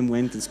one of them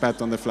went and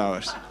spat on the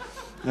flowers.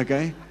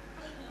 Okay?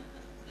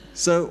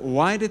 So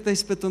why did they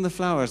spit on the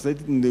flowers? They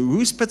didn't.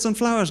 Who spits on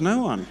flowers?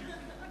 No one.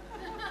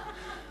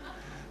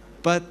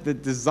 But the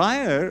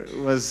desire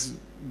was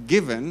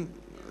given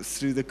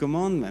through the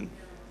commandment.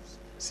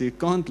 So you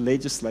can't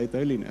legislate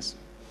holiness.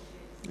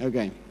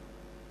 Okay.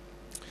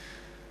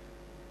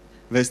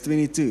 Verse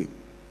 22.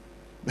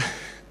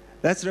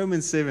 That's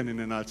Romans 7 in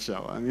a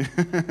nutshell. I mean,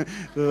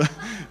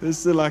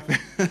 this is like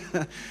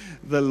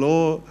the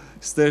law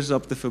stirs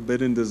up the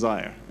forbidden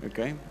desire.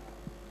 Okay?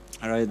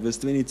 All right, verse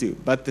 22.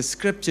 But the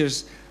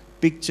scriptures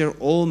picture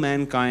all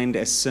mankind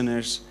as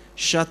sinners,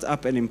 shut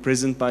up and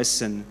imprisoned by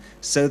sin,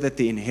 so that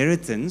the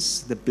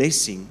inheritance, the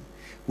blessing,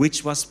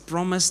 which was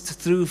promised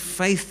through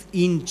faith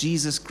in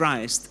Jesus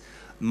Christ,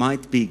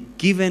 might be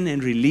given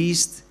and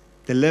released,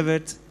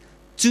 delivered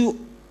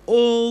to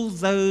all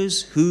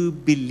those who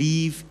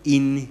believe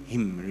in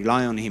him,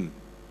 rely on him.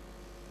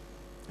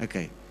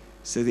 Okay,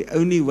 so the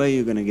only way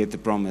you're going to get the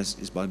promise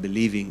is by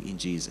believing in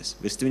Jesus.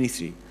 Verse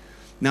 23.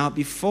 Now,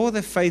 before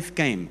the faith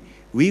came,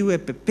 we were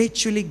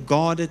perpetually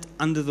guarded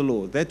under the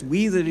law. That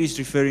we that he's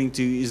referring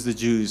to is the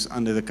Jews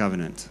under the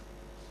covenant.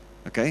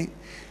 Okay?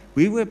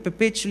 We were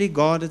perpetually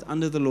guarded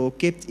under the law,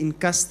 kept in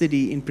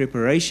custody in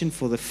preparation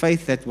for the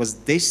faith that was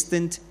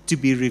destined to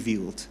be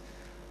revealed.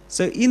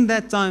 So in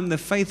that time, the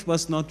faith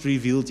was not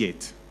revealed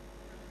yet.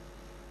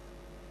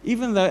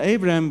 Even though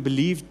Abraham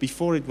believed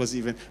before it was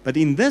even, but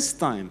in this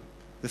time,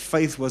 the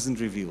faith wasn't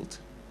revealed.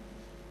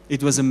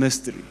 It was a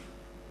mystery.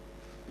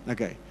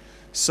 Okay.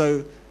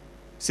 So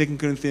 2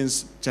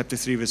 Corinthians chapter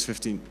 3, verse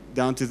 15,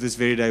 down to this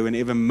very day,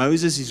 whenever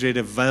Moses is read,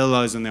 a veil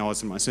lies on their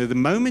hearts and minds. So the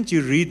moment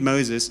you read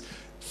Moses,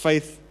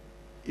 faith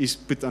is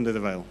put under the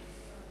veil.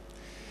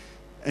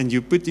 And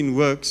you put in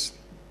works,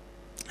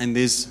 and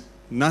there's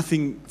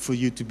nothing for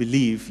you to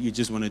believe, you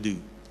just want to do.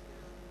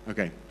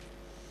 Okay.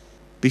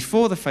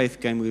 Before the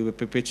faith came, we were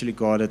perpetually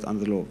guarded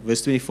under the law.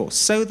 Verse 24,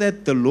 so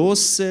that the law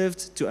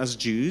served to us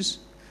Jews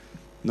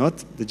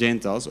not the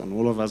Gentiles, and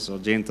all of us are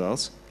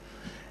Gentiles,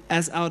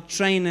 as our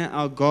trainer,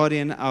 our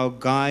guardian, our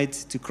guide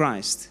to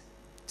Christ,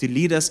 to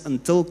lead us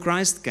until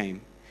Christ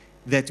came,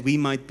 that we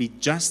might be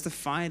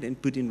justified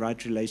and put in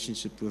right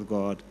relationship with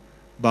God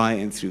by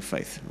and through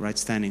faith, right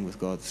standing with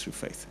God through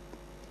faith.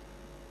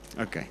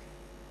 Okay.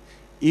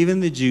 Even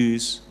the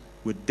Jews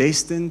were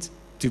destined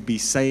to be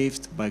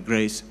saved by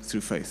grace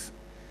through faith.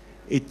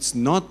 It's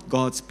not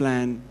God's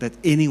plan that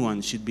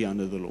anyone should be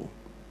under the law.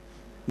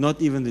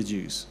 Not even the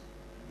Jews.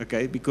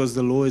 Okay? Because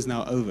the law is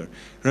now over.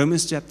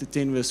 Romans chapter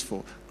 10 verse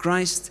 4.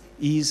 Christ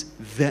is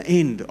the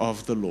end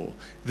of the law.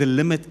 The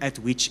limit at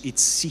which it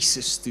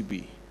ceases to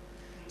be.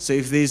 So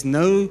if there's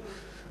no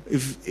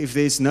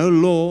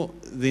law,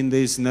 then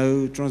there's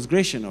no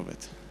transgression of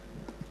it.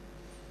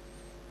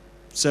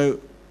 So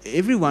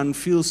everyone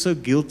feels so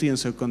guilty and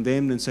so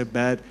condemned and so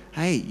bad.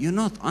 Hey, you're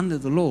not under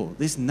the law.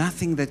 There's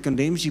nothing that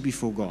condemns you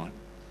before God.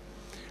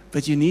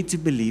 But you need to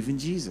believe in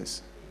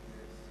Jesus.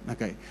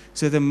 Okay,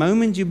 so the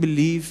moment you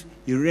believe,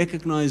 you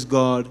recognize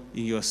God,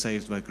 and you are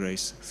saved by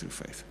grace through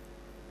faith.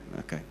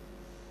 Okay.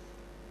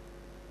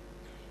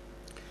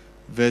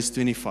 Verse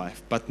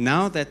 25. But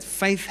now that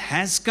faith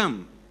has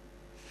come,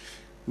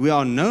 we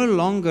are no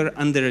longer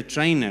under a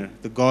trainer,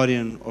 the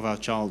guardian of our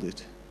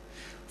childhood.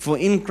 For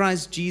in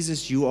Christ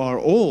Jesus you are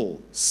all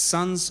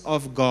sons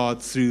of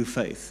God through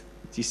faith.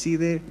 Do you see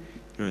there?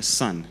 You're a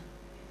son.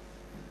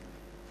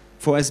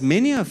 For as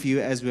many of you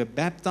as were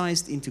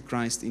baptized into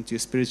Christ, into a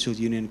spiritual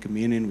union,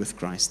 communion with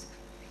Christ,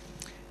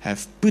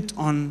 have put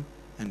on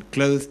and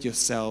clothed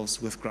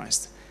yourselves with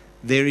Christ.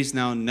 There is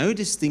now no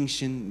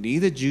distinction,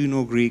 neither Jew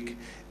nor Greek.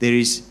 There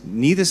is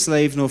neither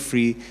slave nor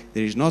free.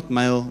 There is not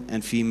male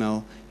and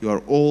female. You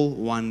are all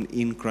one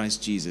in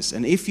Christ Jesus.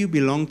 And if you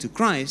belong to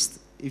Christ,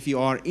 if you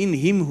are in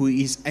him who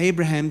is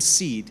Abraham's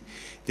seed,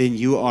 then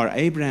you are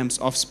Abraham's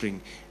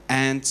offspring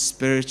and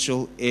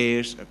spiritual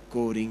heirs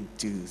according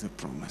to the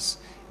promise.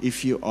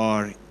 If you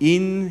are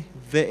in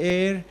the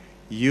heir,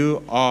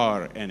 you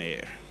are an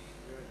heir.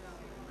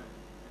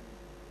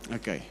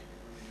 Okay.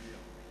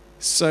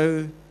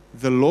 So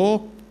the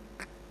law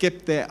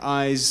kept their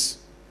eyes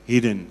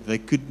hidden. They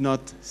could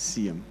not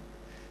see him.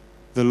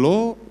 The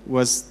law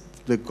was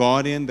the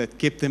guardian that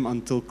kept them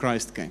until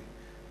Christ came,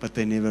 but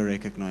they never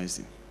recognized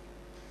him.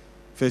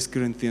 1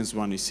 Corinthians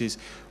 1, it says,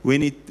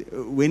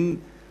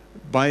 when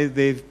by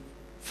their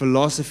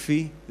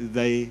philosophy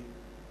they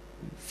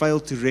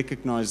failed to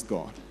recognize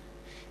God,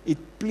 it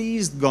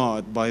pleased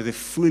God by the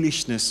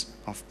foolishness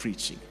of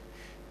preaching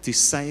to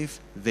save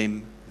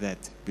them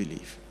that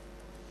believe.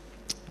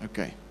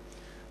 Okay.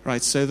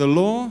 Right, so the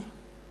law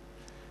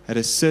had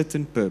a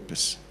certain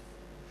purpose.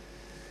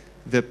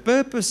 The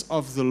purpose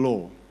of the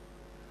law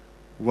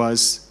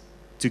was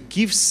to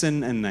give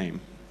sin a name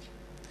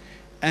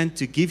and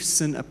to give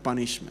sin a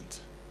punishment,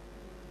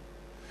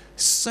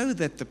 so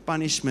that the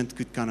punishment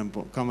could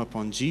come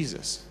upon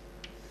Jesus,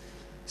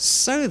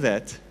 so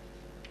that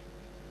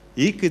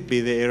he could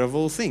be the heir of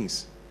all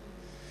things,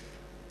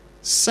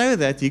 so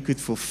that he could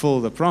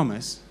fulfill the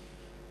promise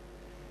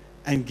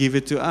and give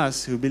it to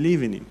us who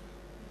believe in him.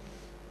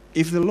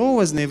 If the law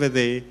was never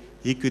there,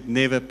 he could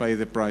never pay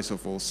the price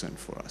of all sin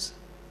for us.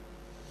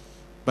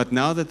 But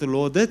now that the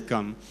law did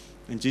come,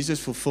 and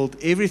Jesus fulfilled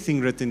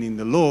everything written in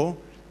the law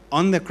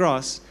on the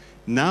cross,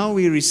 now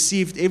we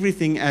received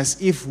everything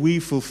as if we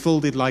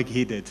fulfilled it like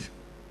he did.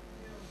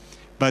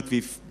 But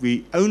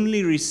we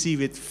only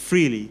receive it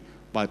freely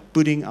by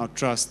putting our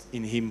trust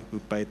in him who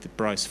paid the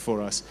price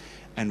for us,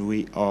 and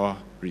we are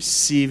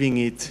receiving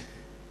it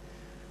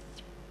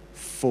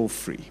for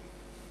free.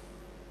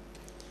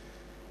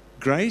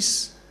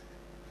 Grace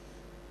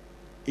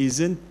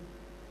isn't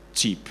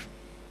cheap.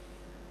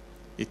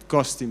 It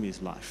cost him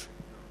his life.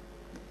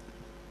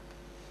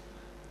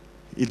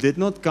 It did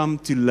not come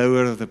to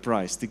lower the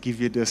price, to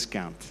give you a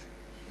discount.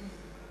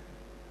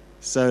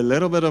 So a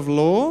little bit of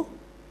law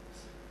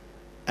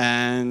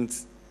and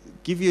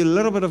give you a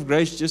little bit of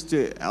grace just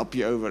to help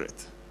you over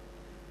it.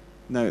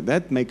 No,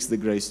 that makes the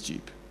grace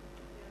cheap.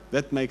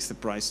 That makes the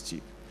price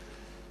cheap.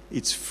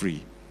 It's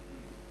free.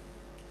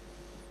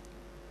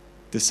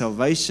 The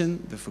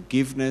salvation, the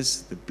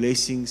forgiveness, the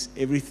blessings,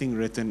 everything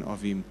written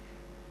of him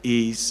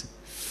is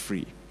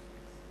free.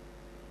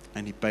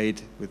 And he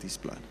paid with his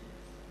blood.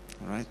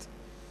 All right?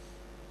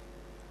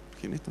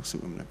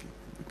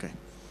 Okay.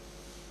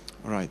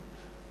 All right.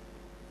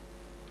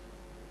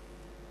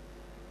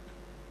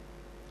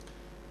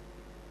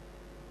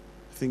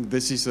 I think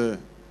this is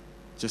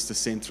just a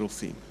central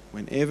theme.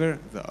 Whenever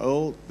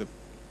the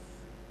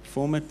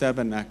former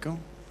tabernacle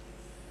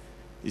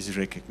is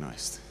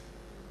recognized.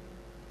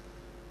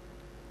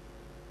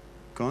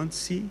 Can't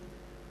see,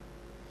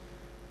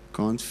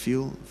 can't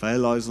feel, veil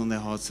lies on their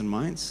hearts and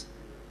minds.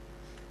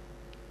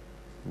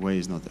 The way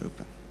is not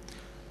open.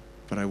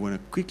 But I want to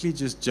quickly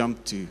just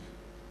jump to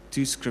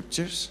 2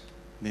 scriptures,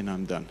 then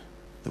I'm done.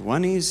 The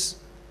one is,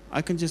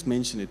 I can just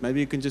mention it. Maybe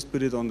you can just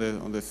put it on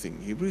the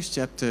thing. Hebrews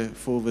chapter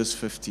 4, verse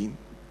 15.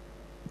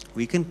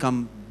 We can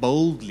come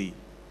boldly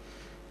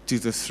to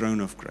the throne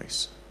of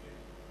grace.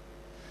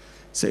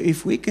 So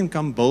if we can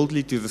come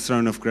boldly to the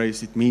throne of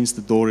grace, it means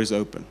the door is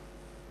open.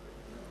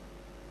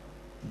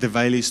 The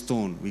veil is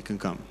torn, we can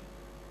come.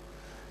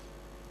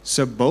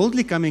 So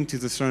boldly coming to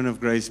the throne of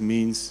grace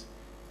means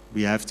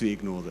we have to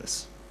ignore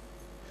this.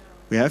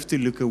 We have to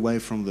look away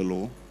from the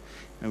law,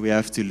 and we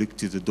have to look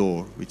to the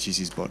door, which is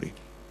his body.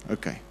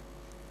 Okay.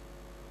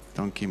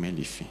 Dankie, my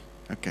liefie.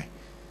 Okay.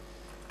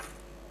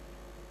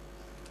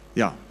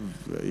 Yeah,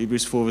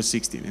 Hebrews 4 verse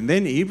 16. And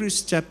then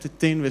Hebrews chapter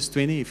 10 verse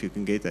 20, if you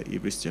can get that,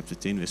 Hebrews chapter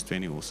 10 verse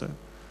 20 also. It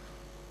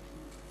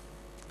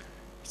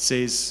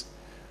says,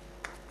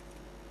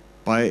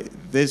 by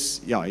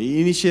this,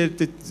 he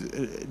initiated,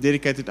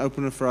 dedicated,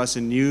 opened for us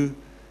a new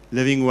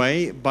living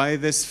way. By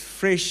this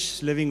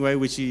fresh living way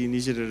which he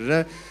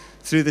initiated,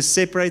 through the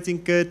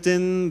separating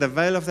curtain, the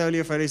veil of the Holy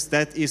of Holies,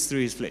 that is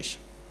through his flesh.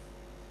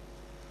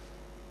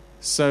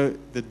 So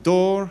the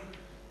door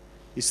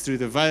is through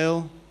the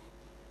veil,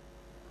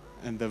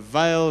 and the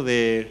veil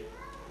there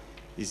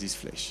is his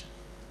flesh.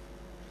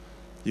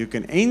 You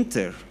can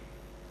enter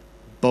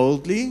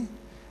boldly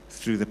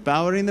through the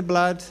power in the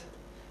blood,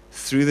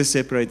 through the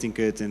separating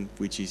curtain,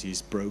 which is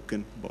his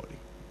broken body.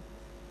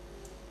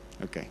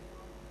 Okay.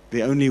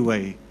 The only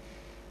way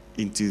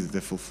into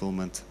the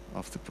fulfillment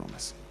of the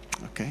promise.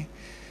 Okay.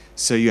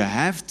 So you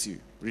have to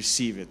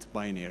receive it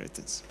by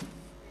inheritance.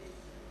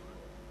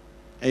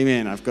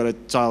 Amen. I've got a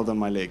child on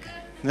my leg.